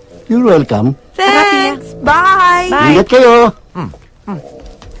 ha? You're welcome. Thanks. Bye. Ingat kayo.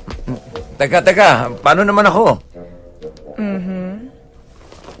 Teka, paano naman ako?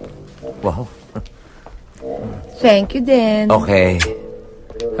 Wow. Thank you din. Okay.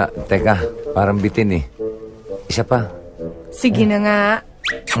 Teka, parang bitin eh. Isa pa. Sige na nga.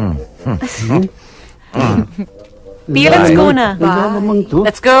 Pia, let's go na. Bye.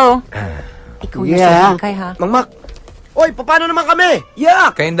 Let's go. Ikaw yung Yeah. sakay, ha? Mang Mac, oy, paano naman kami?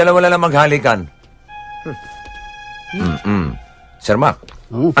 Yeah! Kayong dalawa lang maghalikan. Sir Mac,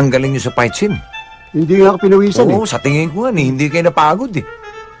 ang galing niyo sa fight scene. Hindi nga ako pinawisan Oo, sa tingin ko nga eh, hindi kayo napagod eh.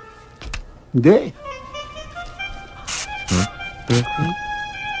 Hindi.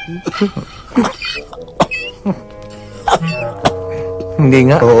 Hindi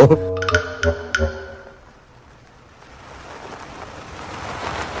nga. Oo.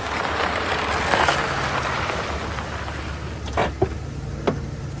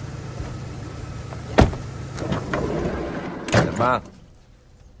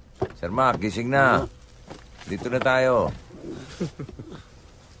 Sir Mac, gising na. Dito na tayo.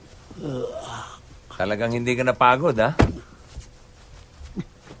 Talagang hindi ka napagod, ha?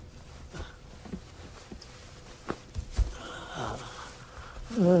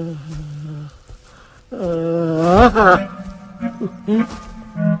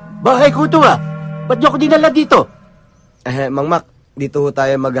 Bahay ko ito ah. Ba't niyo ako dinala dito? Mang Mac, dito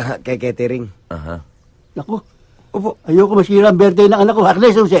tayo mag-catering. Naku, ayoko masira ang birthday ng anak ko.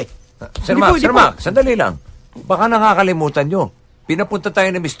 Harles, Jose. Sir Mac, sandali lang. Baka nakakalimutan nyo. Pinapunta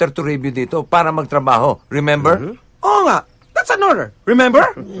tayo ni Mr. Toribio dito para magtrabaho. Remember? Oo nga. That's an order. Remember?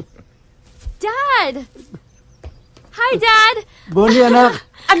 Dad! Hi, Dad! Bonnie, anak.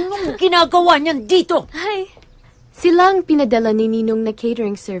 Anong ginagawa niyan dito? Hi. Sila ang pinadala ni Ninong na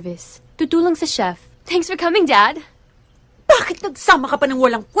catering service. Tutulong sa chef. Thanks for coming, Dad. Bakit nagsama ka pa ng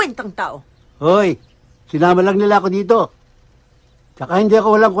walang kwentang tao? Hoy, sinama lang nila ako dito. Tsaka hindi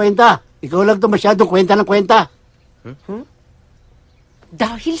ako walang kwenta. Ikaw lang to masyadong kwenta ng kwenta.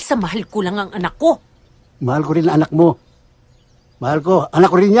 Dahil sa mahal ko lang ang anak ko. Mahal ko rin ang anak mo. Mahal ko,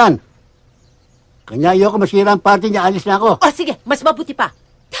 anak ko rin yan. Kanya ayoko masira ang party niya, alis na ako. O sige, mas mabuti pa.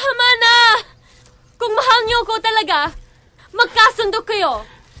 Tama na! Kung mahal niyo ko talaga, magkasundo kayo.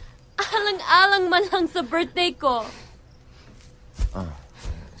 Alang-alang man lang sa birthday ko.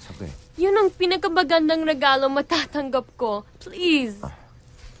 Sabi. Yun ang pinakamagandang regalo matatanggap ko. Please.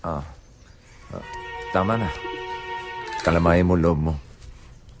 Tama na. Kalamayin mo loob mo.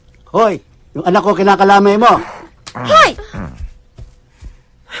 Hoy, yung anak ko kinakalamay mo. Hoy!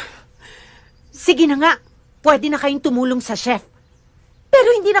 Sige na nga, pwede na kayong tumulong sa chef.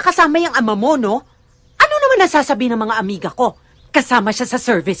 Pero hindi nakasama yung ama mo, no? Ano naman nasasabi ng mga amiga ko? Kasama siya sa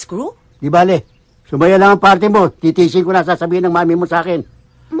service crew? Di bale, sumaya lang ang party mo. Titisin ko na sasabihin ng mami mo sa akin.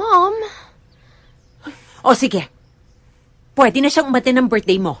 Mom? O sige, pwede na siyang umatin ng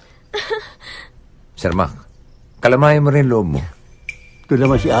birthday mo. Sir Mac, kalamayin mo rin loob mo. Ito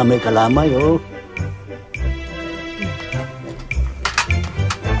naman si Amay Kalamay, oh.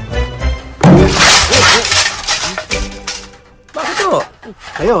 Bakit to?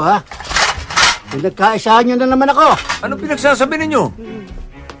 Kayo, ha? Pinagkaisahan nyo na naman ako. Anong pinagsasabi ninyo?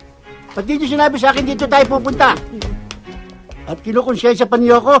 Ba't di nyo sinabi sa akin dito tayo pupunta? At kinukonsensya pa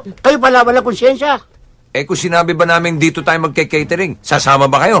niyo ako? Kayo pala wala konsensya? Eh kung sinabi ba namin dito tayo magke-catering,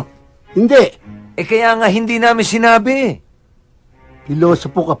 sasama ba kayo? Hindi. Eh kaya nga hindi namin sinabi.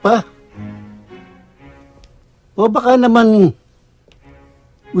 Pilosopo ka pa? O baka naman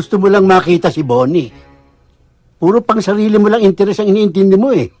gusto mo lang makita si Bonnie? Puro pang sarili mo lang interes ang iniintindi mo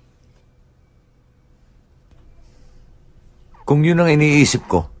eh. Kung yun ang iniisip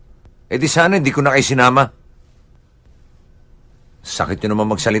ko, eh di sana hindi ko na kayo sinama. Sakit nyo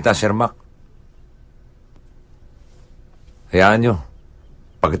naman magsalita, Sir Mac. Hayaan nyo.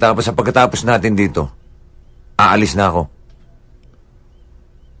 Pagkatapos natin dito, aalis na ako.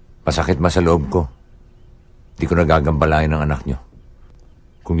 Masakit ma sa loob ko. Di ko nagagambalain ng anak nyo.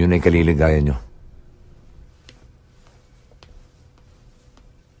 Kung yun ay kaliligayan nyo.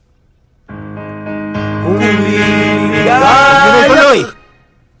 Tuloy!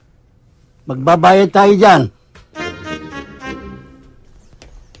 Magbabayad tayo dyan.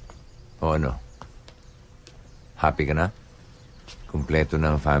 O ano? Happy ka na? Kumpleto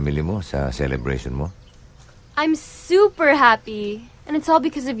na ang family mo sa celebration mo? I'm super happy. And it's all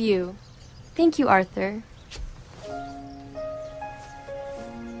because of you. Thank you, Arthur.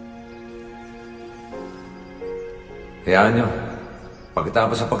 Hayaan nyo.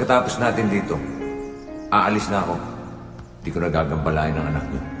 Pagkatapos natin dito, aalis na ako. Di ko nagagambalain ng anak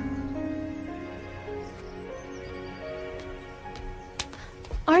nyo.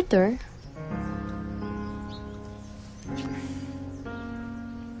 Arthur?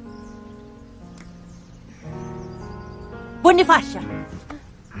 Bonifacia!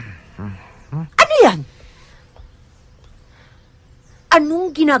 Ano yan?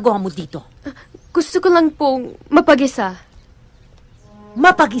 Anong ginagawa mo dito? Gusto ko lang pong mapag-isa.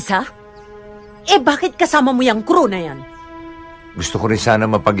 Mapag-isa? Eh bakit kasama mo yung crew na yan? Gusto ko rin sana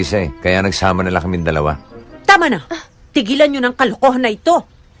mapag-isa eh. Kaya nagsama na lang kaming dalawa. Tama na. Tigilan nyo ng kalokohan na ito.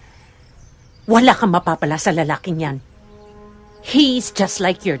 Wala kang mapapala sa lalaking yan. He's just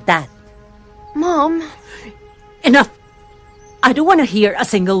like your dad. Mom? Enough! I don't want to hear a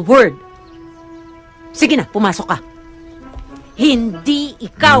single word. Sige na, pumasok ka. Hindi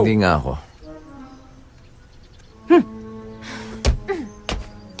ikaw. Hindi nga ako.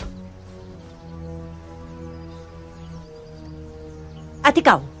 At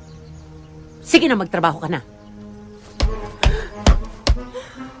ikaw? Sige na, magtrabaho ka na.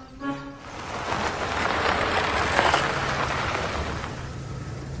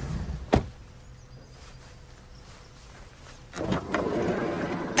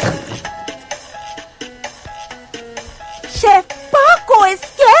 Chef Paco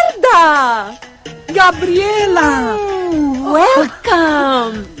Esquerda! Gabriela!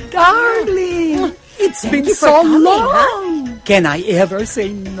 Welcome! Darling! It's been Thank you for so coming, long! Can I ever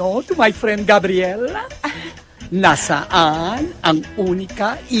say no to my friend Gabriela? Nasaan ang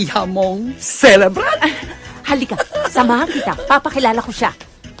unika iha mong celebrant? Halika, samahan kita. Papakilala ko siya.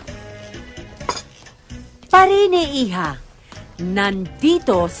 Parine, iha.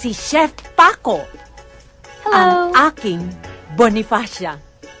 Nandito si Chef Paco. Hello. Ang aking Bonifacia.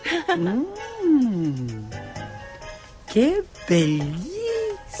 Qué bellísima.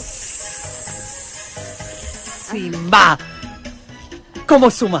 Como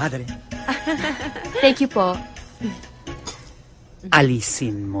su madre. Thank you po.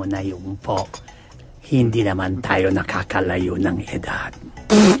 Alisin mo na yung po. Hindi naman tayo nakakalayo ng edad.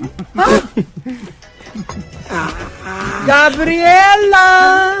 Gabriela!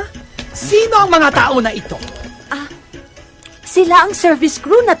 Sino ang mga tao na ito? Sila ang service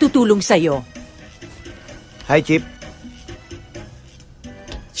crew na tutulong sa'yo. Hi, Chip.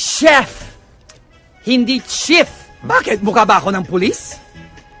 Chef! Hindi chief! Bakit? Mukha ba ako ng pulis?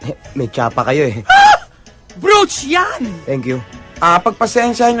 May tsapa kayo eh. Brooch yan! Thank you.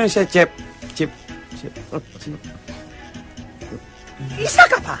 Pagpasensyahan nyo siya, Chip. Chip. Isa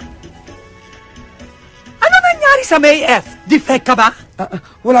ka pa! Ano nangyari sa May F? Defect ka ba?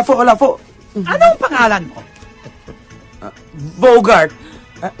 Wala po. Anong pangalan mo? Bogart.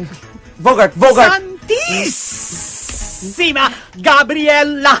 Santissima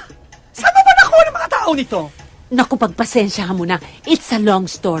Gabriela! Saan mo ba nakuha ng mga tao nito? Naku, pagpasensyahan mo na. It's a long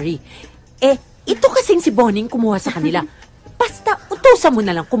story. Ito kasing si Boning kumuha sa kanila. Basta utusan mo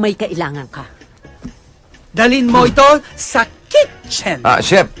na lang kung may kailangan ka. Dalin mo ito sa kitchen.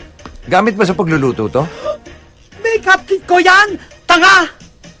 Chef, gamit ba sa pagluluto to? Makeup kit ko yan! Tanga!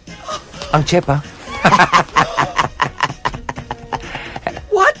 Ang chef, ha?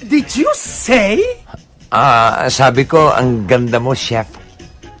 What did you say? Sabi ko, ang ganda mo, chef.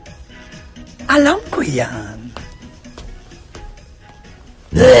 Alam ko yan.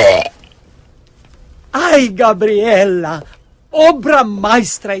 Ay, Gabriela, obra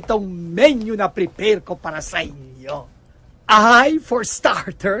maestra itong menu na prepare ko para sa inyo. Ay, for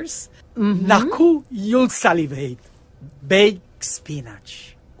starters, naku, you'll salivate. Baked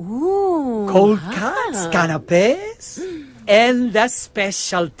spinach. Ooh, Cold cuts, canapes, and the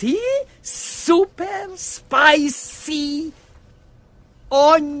specialty, super spicy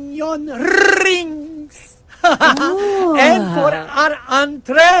onion rings. And for our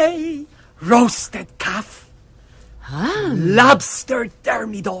entree, roasted calf, lobster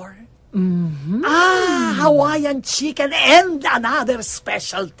thermidor, Hawaiian chicken, and another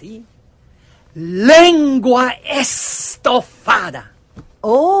specialty, lengua estofada.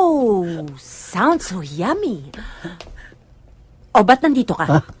 Oh, sounds so yummy. Ba't nandito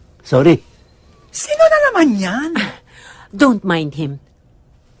ka? Sorry. Sino na naman yan? Don't mind him.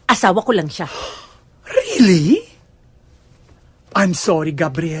 Asawa ko lang siya. Really? I'm sorry,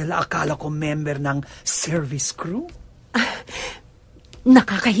 Gabriela. Akala ko member ng service crew.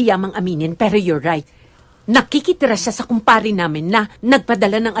 Nakakahiya mang aminin, pero you're right. Nakikitira siya sa kumpare namin na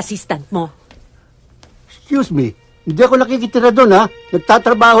nagpadala ng assistant mo. Excuse me. Hindi ako nakikitira doon, ha?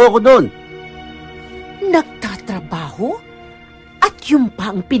 Nagtatrabaho ako doon. Nagtatrabaho? At yung pa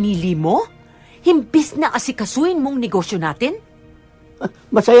ang pinili mo? Himbis na asikasuin mong negosyo natin?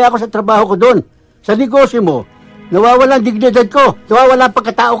 Masaya ako sa trabaho ko doon. Sa negosyo mo, nawawala ang dignidad ko. Nawawala ang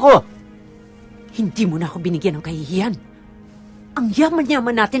pagkatao ko. Hindi mo na ako binigyan ng kahihiyan. Ang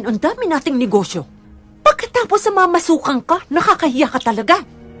yaman-yaman natin, ang dami nating negosyo. Pagkatapos sa mamasukan ka, nakakahiya ka talaga.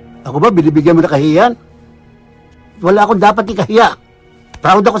 Ako ba, binibigyan mo na kahihiyan? Wala akong dapat ikahiya.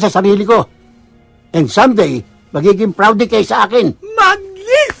 Proud ako sa sarili ko. And someday, magiging proud din kayo sa akin.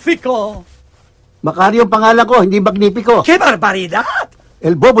 Magnifico! Macario ang pangalan ko, hindi Magnifico. ¡Qué barbaridad!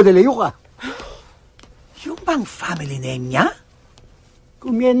 El Bobo de Leyuca. Yung bang family name niya?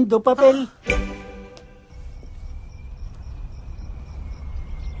 Comiendo papel.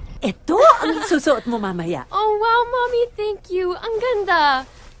 Ito ang susuot mo mamaya. Oh, wow, Mommy. Thank you. Ang ganda.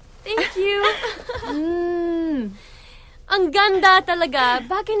 Thank you. Ang ganda talaga.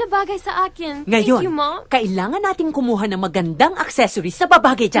 Bagay na bagay sa akin. Ngayon, Thank you, Mom. kailangan nating kumuha ng magandang accessories sa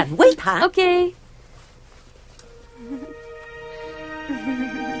babagay dyan. Wait, ha? Okay.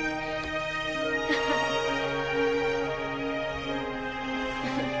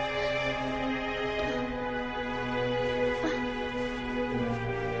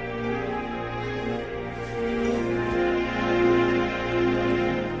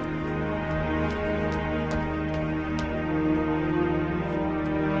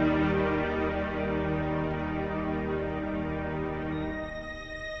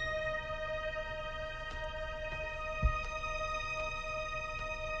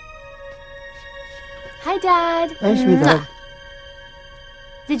 Hi, Dad. Ay, sweetheart.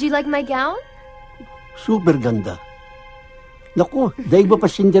 Did you like my gown? Super ganda. Naku, daig ba pa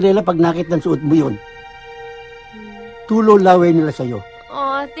Cinderella pag nakita ng suot mo yun? Tulo laway nila sa'yo.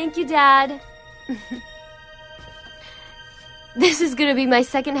 Aw, thank you, Dad. This is gonna be my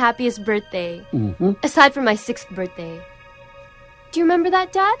second happiest birthday. Mm-hmm. Aside from my 6th birthday. Do you remember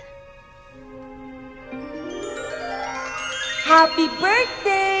that, Dad? Happy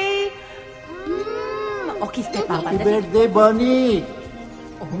birthday! O, kiss kay Papa. Happy birthday, Bonnie!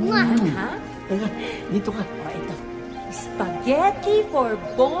 Ha? Dito ka. O, ito. Spaghetti for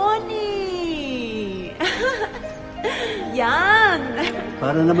Bonnie! Yan!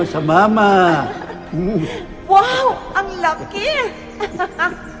 Para naman sa mama. Wow! Ang laki!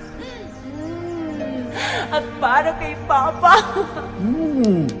 At para kay Papa.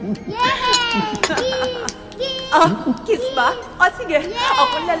 Kiss ba? O, sige.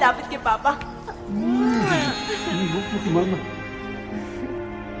 Ako lalapit kay Papa. Mama.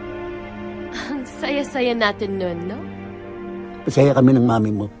 Ang saya-saya natin nun, no? Pasaya kami ng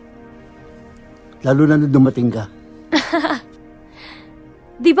mami mo. Lalo na nung dumating ka.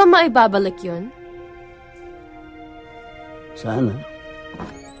 Di ba maibabalik yun? Sana.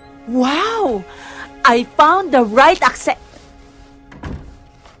 Wow! I found the right accent.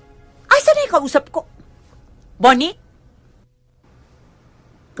 Asa na yung kausap ko? Bonnie?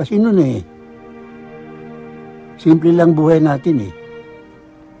 Kasi nun simple lang buhay natin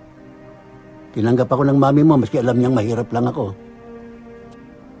Tinanggap ako ng mami mo, maski alam niyang mahirap lang ako.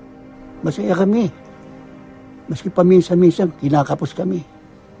 Masaya kami. Maski paminsan-minsan, kinakapos kami.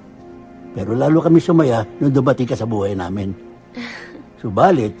 Pero lalo kami sumaya nung dumating ka sa buhay namin.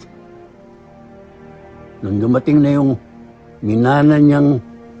 Subalit, nung dumating na yung minana niyang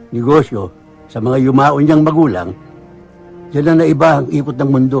negosyo sa mga yumaon niyang magulang, diyan na naiba ang ikot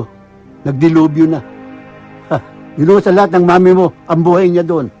ng mundo. Nagdilubyo na. Yun sa lahat ng mami mo, ang buhay niya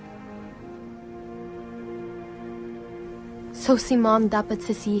doon. So si Mom dapat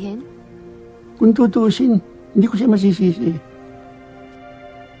sisihin? Kung tutuusin, hindi ko siya masisisi.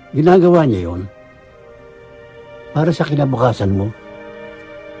 Ginagawa niya yon para sa kinabukasan mo.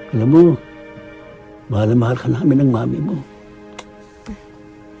 Alam mo, mahal na mahal ka namin ng mami mo.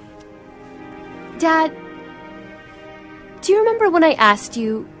 Dad, do you remember when I asked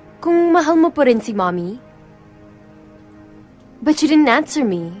you kung mahal mo pa rin si Mommy? But you didn't answer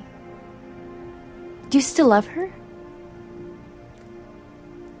me. Do you still love her?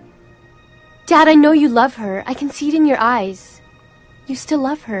 Dad, I know you love her. I can see it in your eyes. You still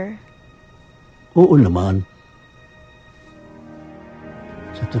love her. Oo naman.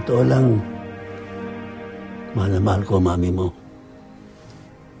 Sa totoo lang, mahal na mahal ko ang mami mo.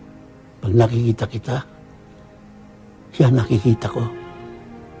 Pag nakikita kita, siya nakikita ko.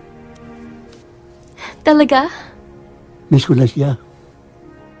 Talaga? Miss ko na siya.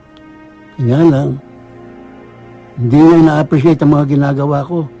 Kanya lang, hindi niya na-appreciate ang mga ginagawa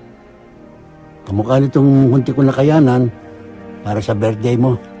ko. Kamukha nitong hunti ko na kayanan para sa birthday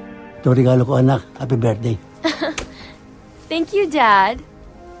mo. Ito regalo ko, anak. Happy birthday. Thank you, Dad.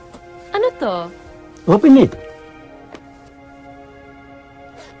 Ano to? Open it.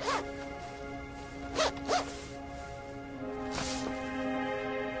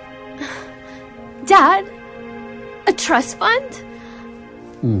 Dad? A trust fund?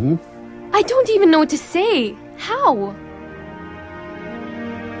 Mm-hmm. I don't even know what to say. How?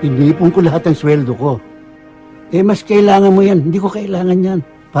 Inipon ko lahat ng sweldo ko. Mas kailangan mo yan. Hindi ko kailangan yan.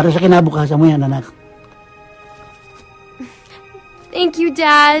 Para sa kinabukasan mo yan, anak. Thank you,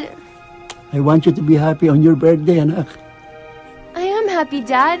 Dad. I want you to be happy on your birthday, anak. I am happy,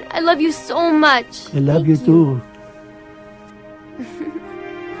 Dad. I love you so much. I love you too.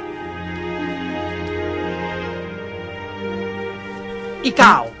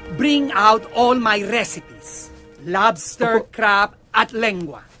 Ikaw, bring out all my recipes. Lobster, crab, at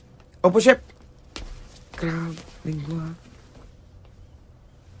lengua. Opo, Chef. Crab, lingua.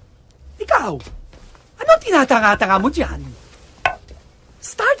 Ikaw, ano tinatanga-tanga mo dyan?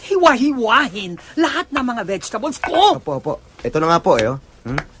 Start hiwa-hiwahin lahat ng mga vegetables ko. Opo. Ito na nga po,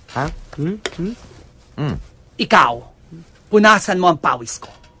 Ha? Ikaw, punasan mo ang pawis ko.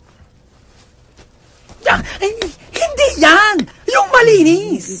 Hindi yan! Yung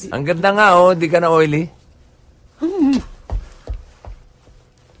malinis! Ang ganda nga, di ka na oily. Good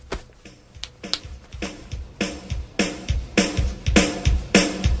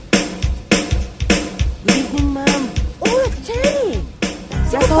evening, ma'am. Oh, Jenny!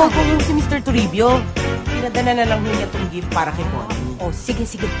 Sasahod ko yung si Mr. Toribio. Pinadala na lang niya itong gift para kay Bonnie. Oh, sige.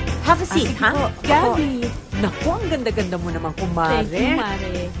 Have a seat, ha? Gabi. Naku, ang ganda-ganda mo naman, kumare. Thank you,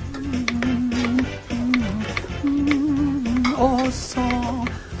 Mare. Also,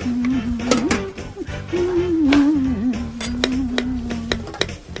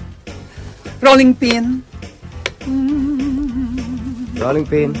 rolling pin. Rolling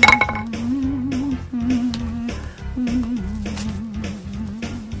pin.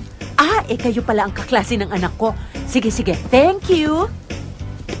 Kayo pala ang kaklase ng anak ko. Sige. Thank you.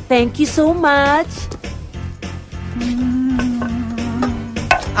 Thank you so much.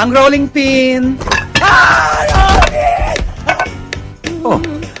 Ang rolling pin! Oh.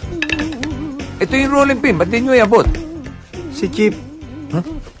 Ito yung rolling pin. Ba't di nyo iabot? Si Chip. Huh?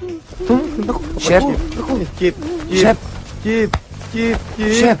 Chef? Chip. Chef? Chip.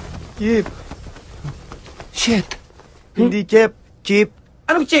 Chef? Chip. Shit. Hindi Chip. Chip.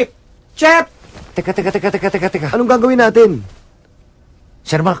 Anong chip? Chef! Teka. Anong gagawin natin?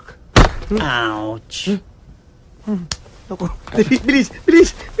 Sir Mac. Ouch. Ako. Bilis.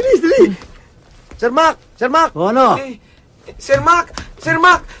 Dali. Sir Mac. O ano? Sir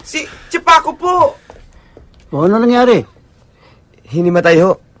Mac, si Chipako po. O ano nangyari? Hinimatay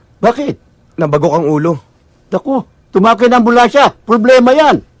ho. Bakit? Nabagok ang ulo. Naku, tumakay ng ambulansya. Problema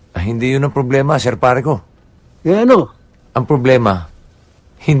yan. Hindi yun ang problema, Sir Pare ko. Eh ano? Ang problema,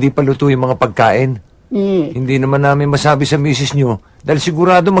 hindi pa luto yung mga pagkain. Hindi naman namin masabi sa misis nyo dahil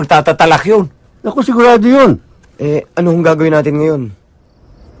sigurado magtatatalak yun. Naku, sigurado yun. Anong gagawin natin ngayon?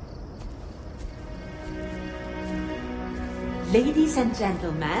 Ladies and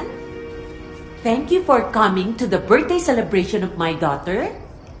gentlemen, thank you for coming to the birthday celebration of my daughter.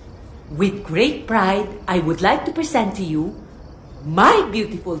 With great pride, I would like to present to you my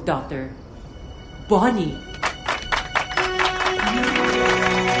beautiful daughter, Bonnie.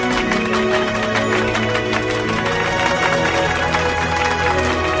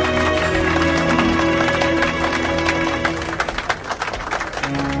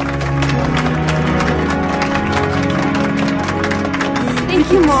 Thank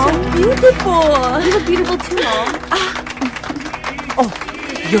you, Mom. So beautiful. You look beautiful too, Mom. Oh,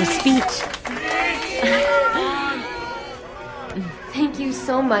 your speech. Thank you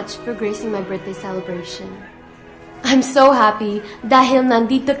so much for gracing my birthday celebration. I'm so happy dahil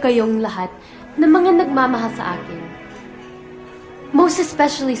nandito kayong lahat na mga nagmamahal sa akin. Most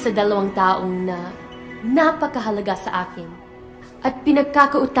especially sa dalawang taong na napakahalaga sa akin at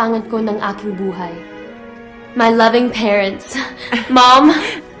pinagkakautangan ko ng aking buhay. My loving parents, Mom,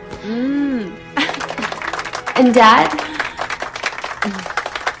 and Dad.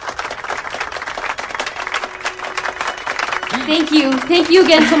 Thank you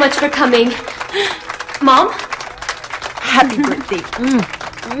again so much for coming. Mom? Happy birthday.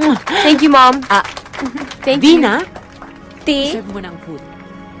 Thank you, Mom. Thank you. Dina, Ti, serve mo ng food.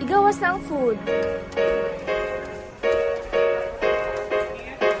 igawas na ang food.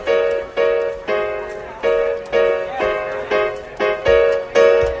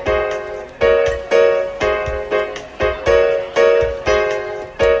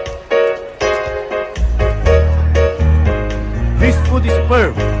 This food is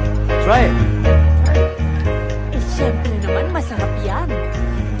superb. Try it. Eh, syempre naman, masarap yan.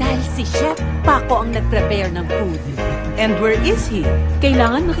 Dahil si Chef Paco ang nag-prepare ng food. And where is he?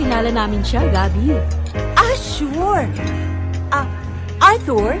 Kailangan makilala namin siya, Gabi. Sure.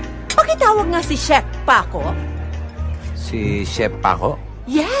 Arthur, pakitawag nga si Chef Paco. Si Chef Paco?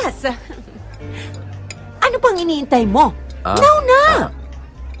 Yes. Ano pang iniintay mo? Ah, Now na.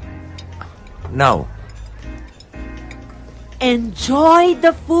 Now. Enjoy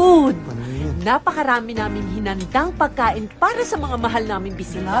the food. Napakarami namin hinandang pagkain para sa mga mahal naming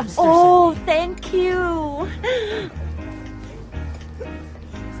bisita. Oh, thank you.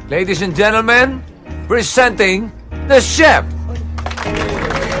 Ladies and gentlemen, presenting the chef.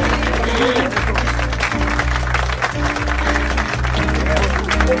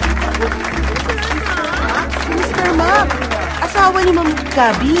 Mr. Mac, asawa ni Ma'am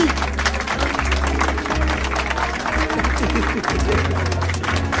Gabi.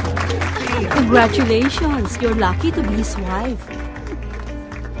 Congratulations! You're lucky to be his wife.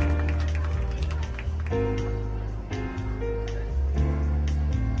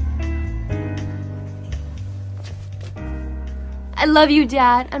 I love you,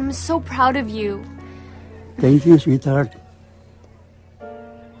 Dad. I'm so proud of you. Thank you, sweetheart.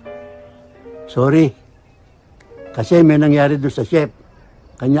 Sorry. Kasi may nangyari doon sa chef.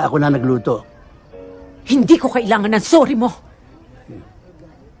 Kanya ako na nagluto. Hindi ko kailangan ng sorry mo.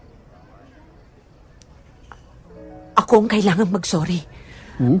 Ako ang kailangang mag-sorry.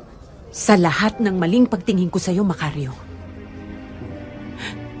 Sa lahat ng maling pagtingin ko sa'yo, Macario.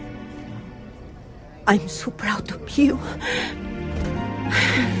 I'm so proud of you.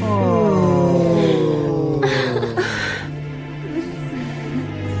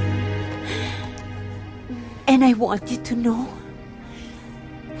 And I want you to know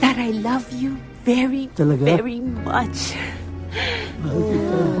that I love you very, Talaga? very much.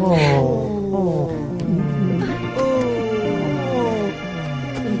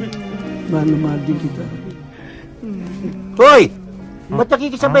 Mahal na mahal din kita. Hoy! Ba't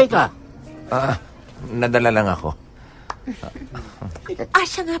nakikisabay ka? Nadala lang ako.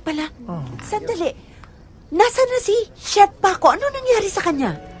 Siya nga pala. Sandali. Nasaan na si Chef Paco? Ano nangyari sa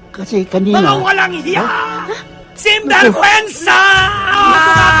kanya? Kasi kanina... Mga walang hiya! Sinvergüenza!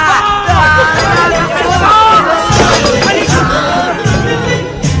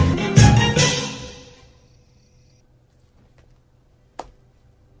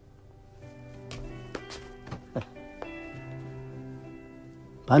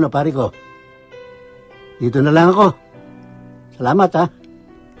 Paano, pare ko? Dito na lang ako. Salamat, ha?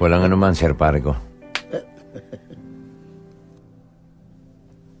 Walang anuman, sir, pare ko.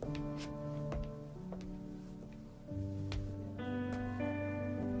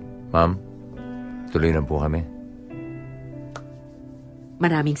 Ma'am, tuloy na po kami.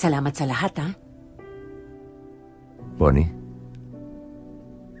 Maraming salamat sa lahat, ha? Bonnie,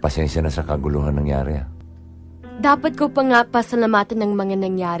 pasensya na sa kaguluhan nangyari, ha? Dapat ko pa nga pasalamatan ng mga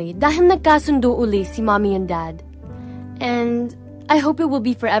nangyari dahil nagkasundo uli si Mommy and Dad. And I hope it will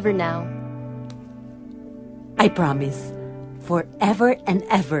be forever now. I promise. Forever and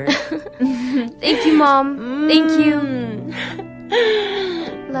ever. Thank you, Mom. Thank you.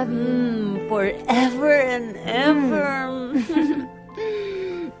 Love you. Forever and ever.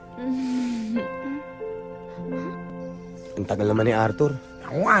 Ang tagal naman ni Arthur.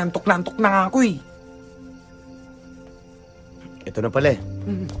 Ako nga, antok na nga ako eh. Ito na pala eh.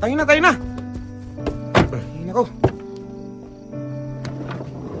 Tayo na. Tayo na ko.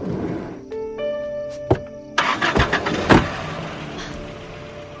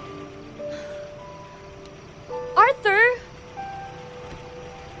 Arthur!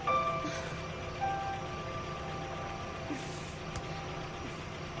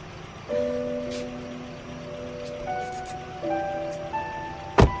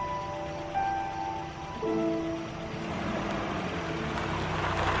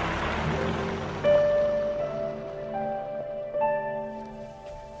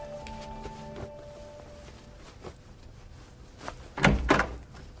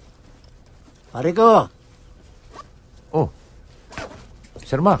 Pare ko! Oh,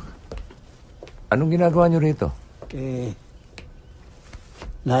 Sir Mac, anong ginagawa niyo rito?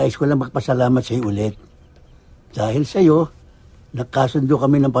 Nais ko lang magpasalamat sa iyo ulit. Dahil sa iyo, nagkasundo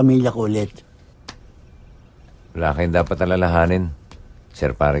kami ng pamilya ko ulit. Wala kayong dapat alalahanin,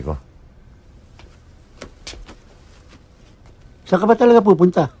 Sir pare ko. Saan ka ba talaga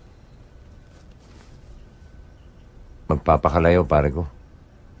pupunta? Magpapakalayo, pare ko.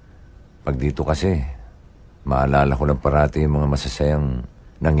 Pag dito kasi, maalala ko lang parati yung mga masasayang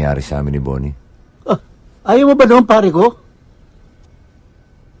nangyari sa amin ni Bonnie. Ayaw mo ba doon, pare ko?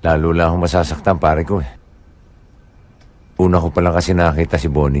 Lalo lang akong masasaktan, pare ko eh. Una ko pa lang kasi nakita si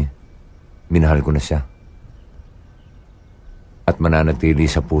Bonnie. Minahal ko na siya. At mananatili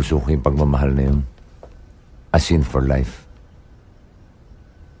sa puso ko yung pagmamahal na yun. As in for life.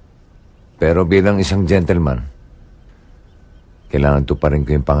 Pero bilang isang gentleman, kailangan tuparin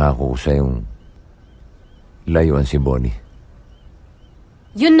ko yung pangako ko sa yung layuan si Bonnie.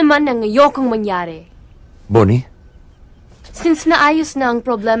 Yun naman ang ayokong mangyari. Bonnie? Since naayos na ang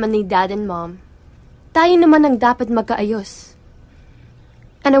problema ni Dad and Mom, tayo naman ang dapat magkaayos.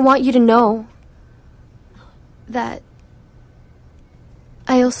 And I want you to know that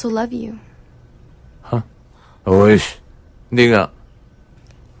I also love you. Oish, hindi nga.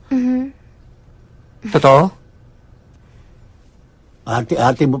 Totoo?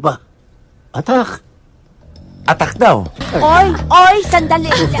 Ate-ate mo pa. Atak! Atak daw? Oy,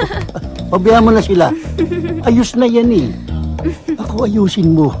 sandali. Pabayaan mo na sila. Ayos na yan eh. Ako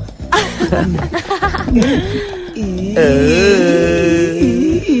ayusin mo.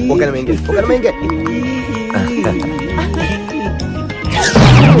 Huwag ka na maingit. Huwag ka na maingit.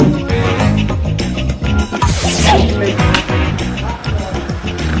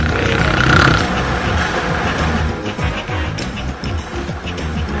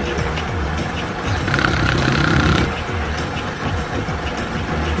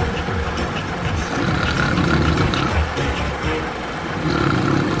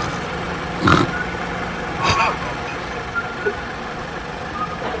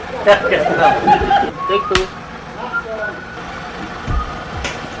 Take two.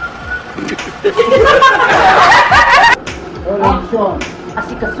 Action!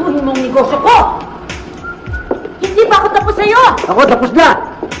 Asikasuhin mong negosyo ko! Hindi pa ako tapos sa'yo! Ako tapos na!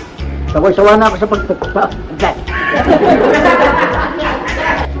 Ako'y sawa na ako sa pagtatapa.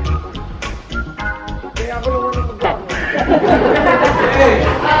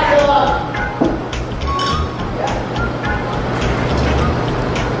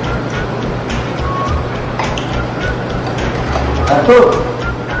 Arthur!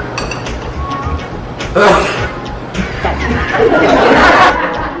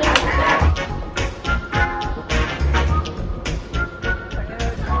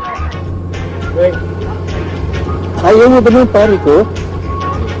 Ayaw mo ba ng pare ko?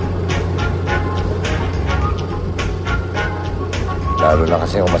 Lalo na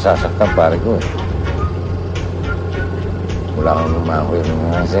kasi ako masasaktan, pare ko. Wala kang lumakoy rin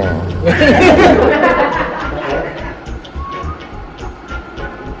nga kasi.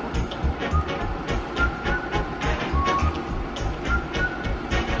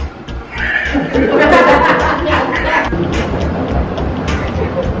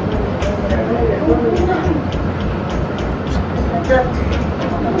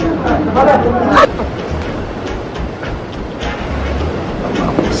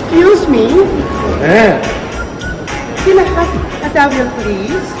 Excuse me? Can I have a towel,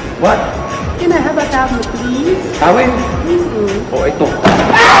 please? What? Can I have a towel, please? Tawin? Mm-hmm. O, ito.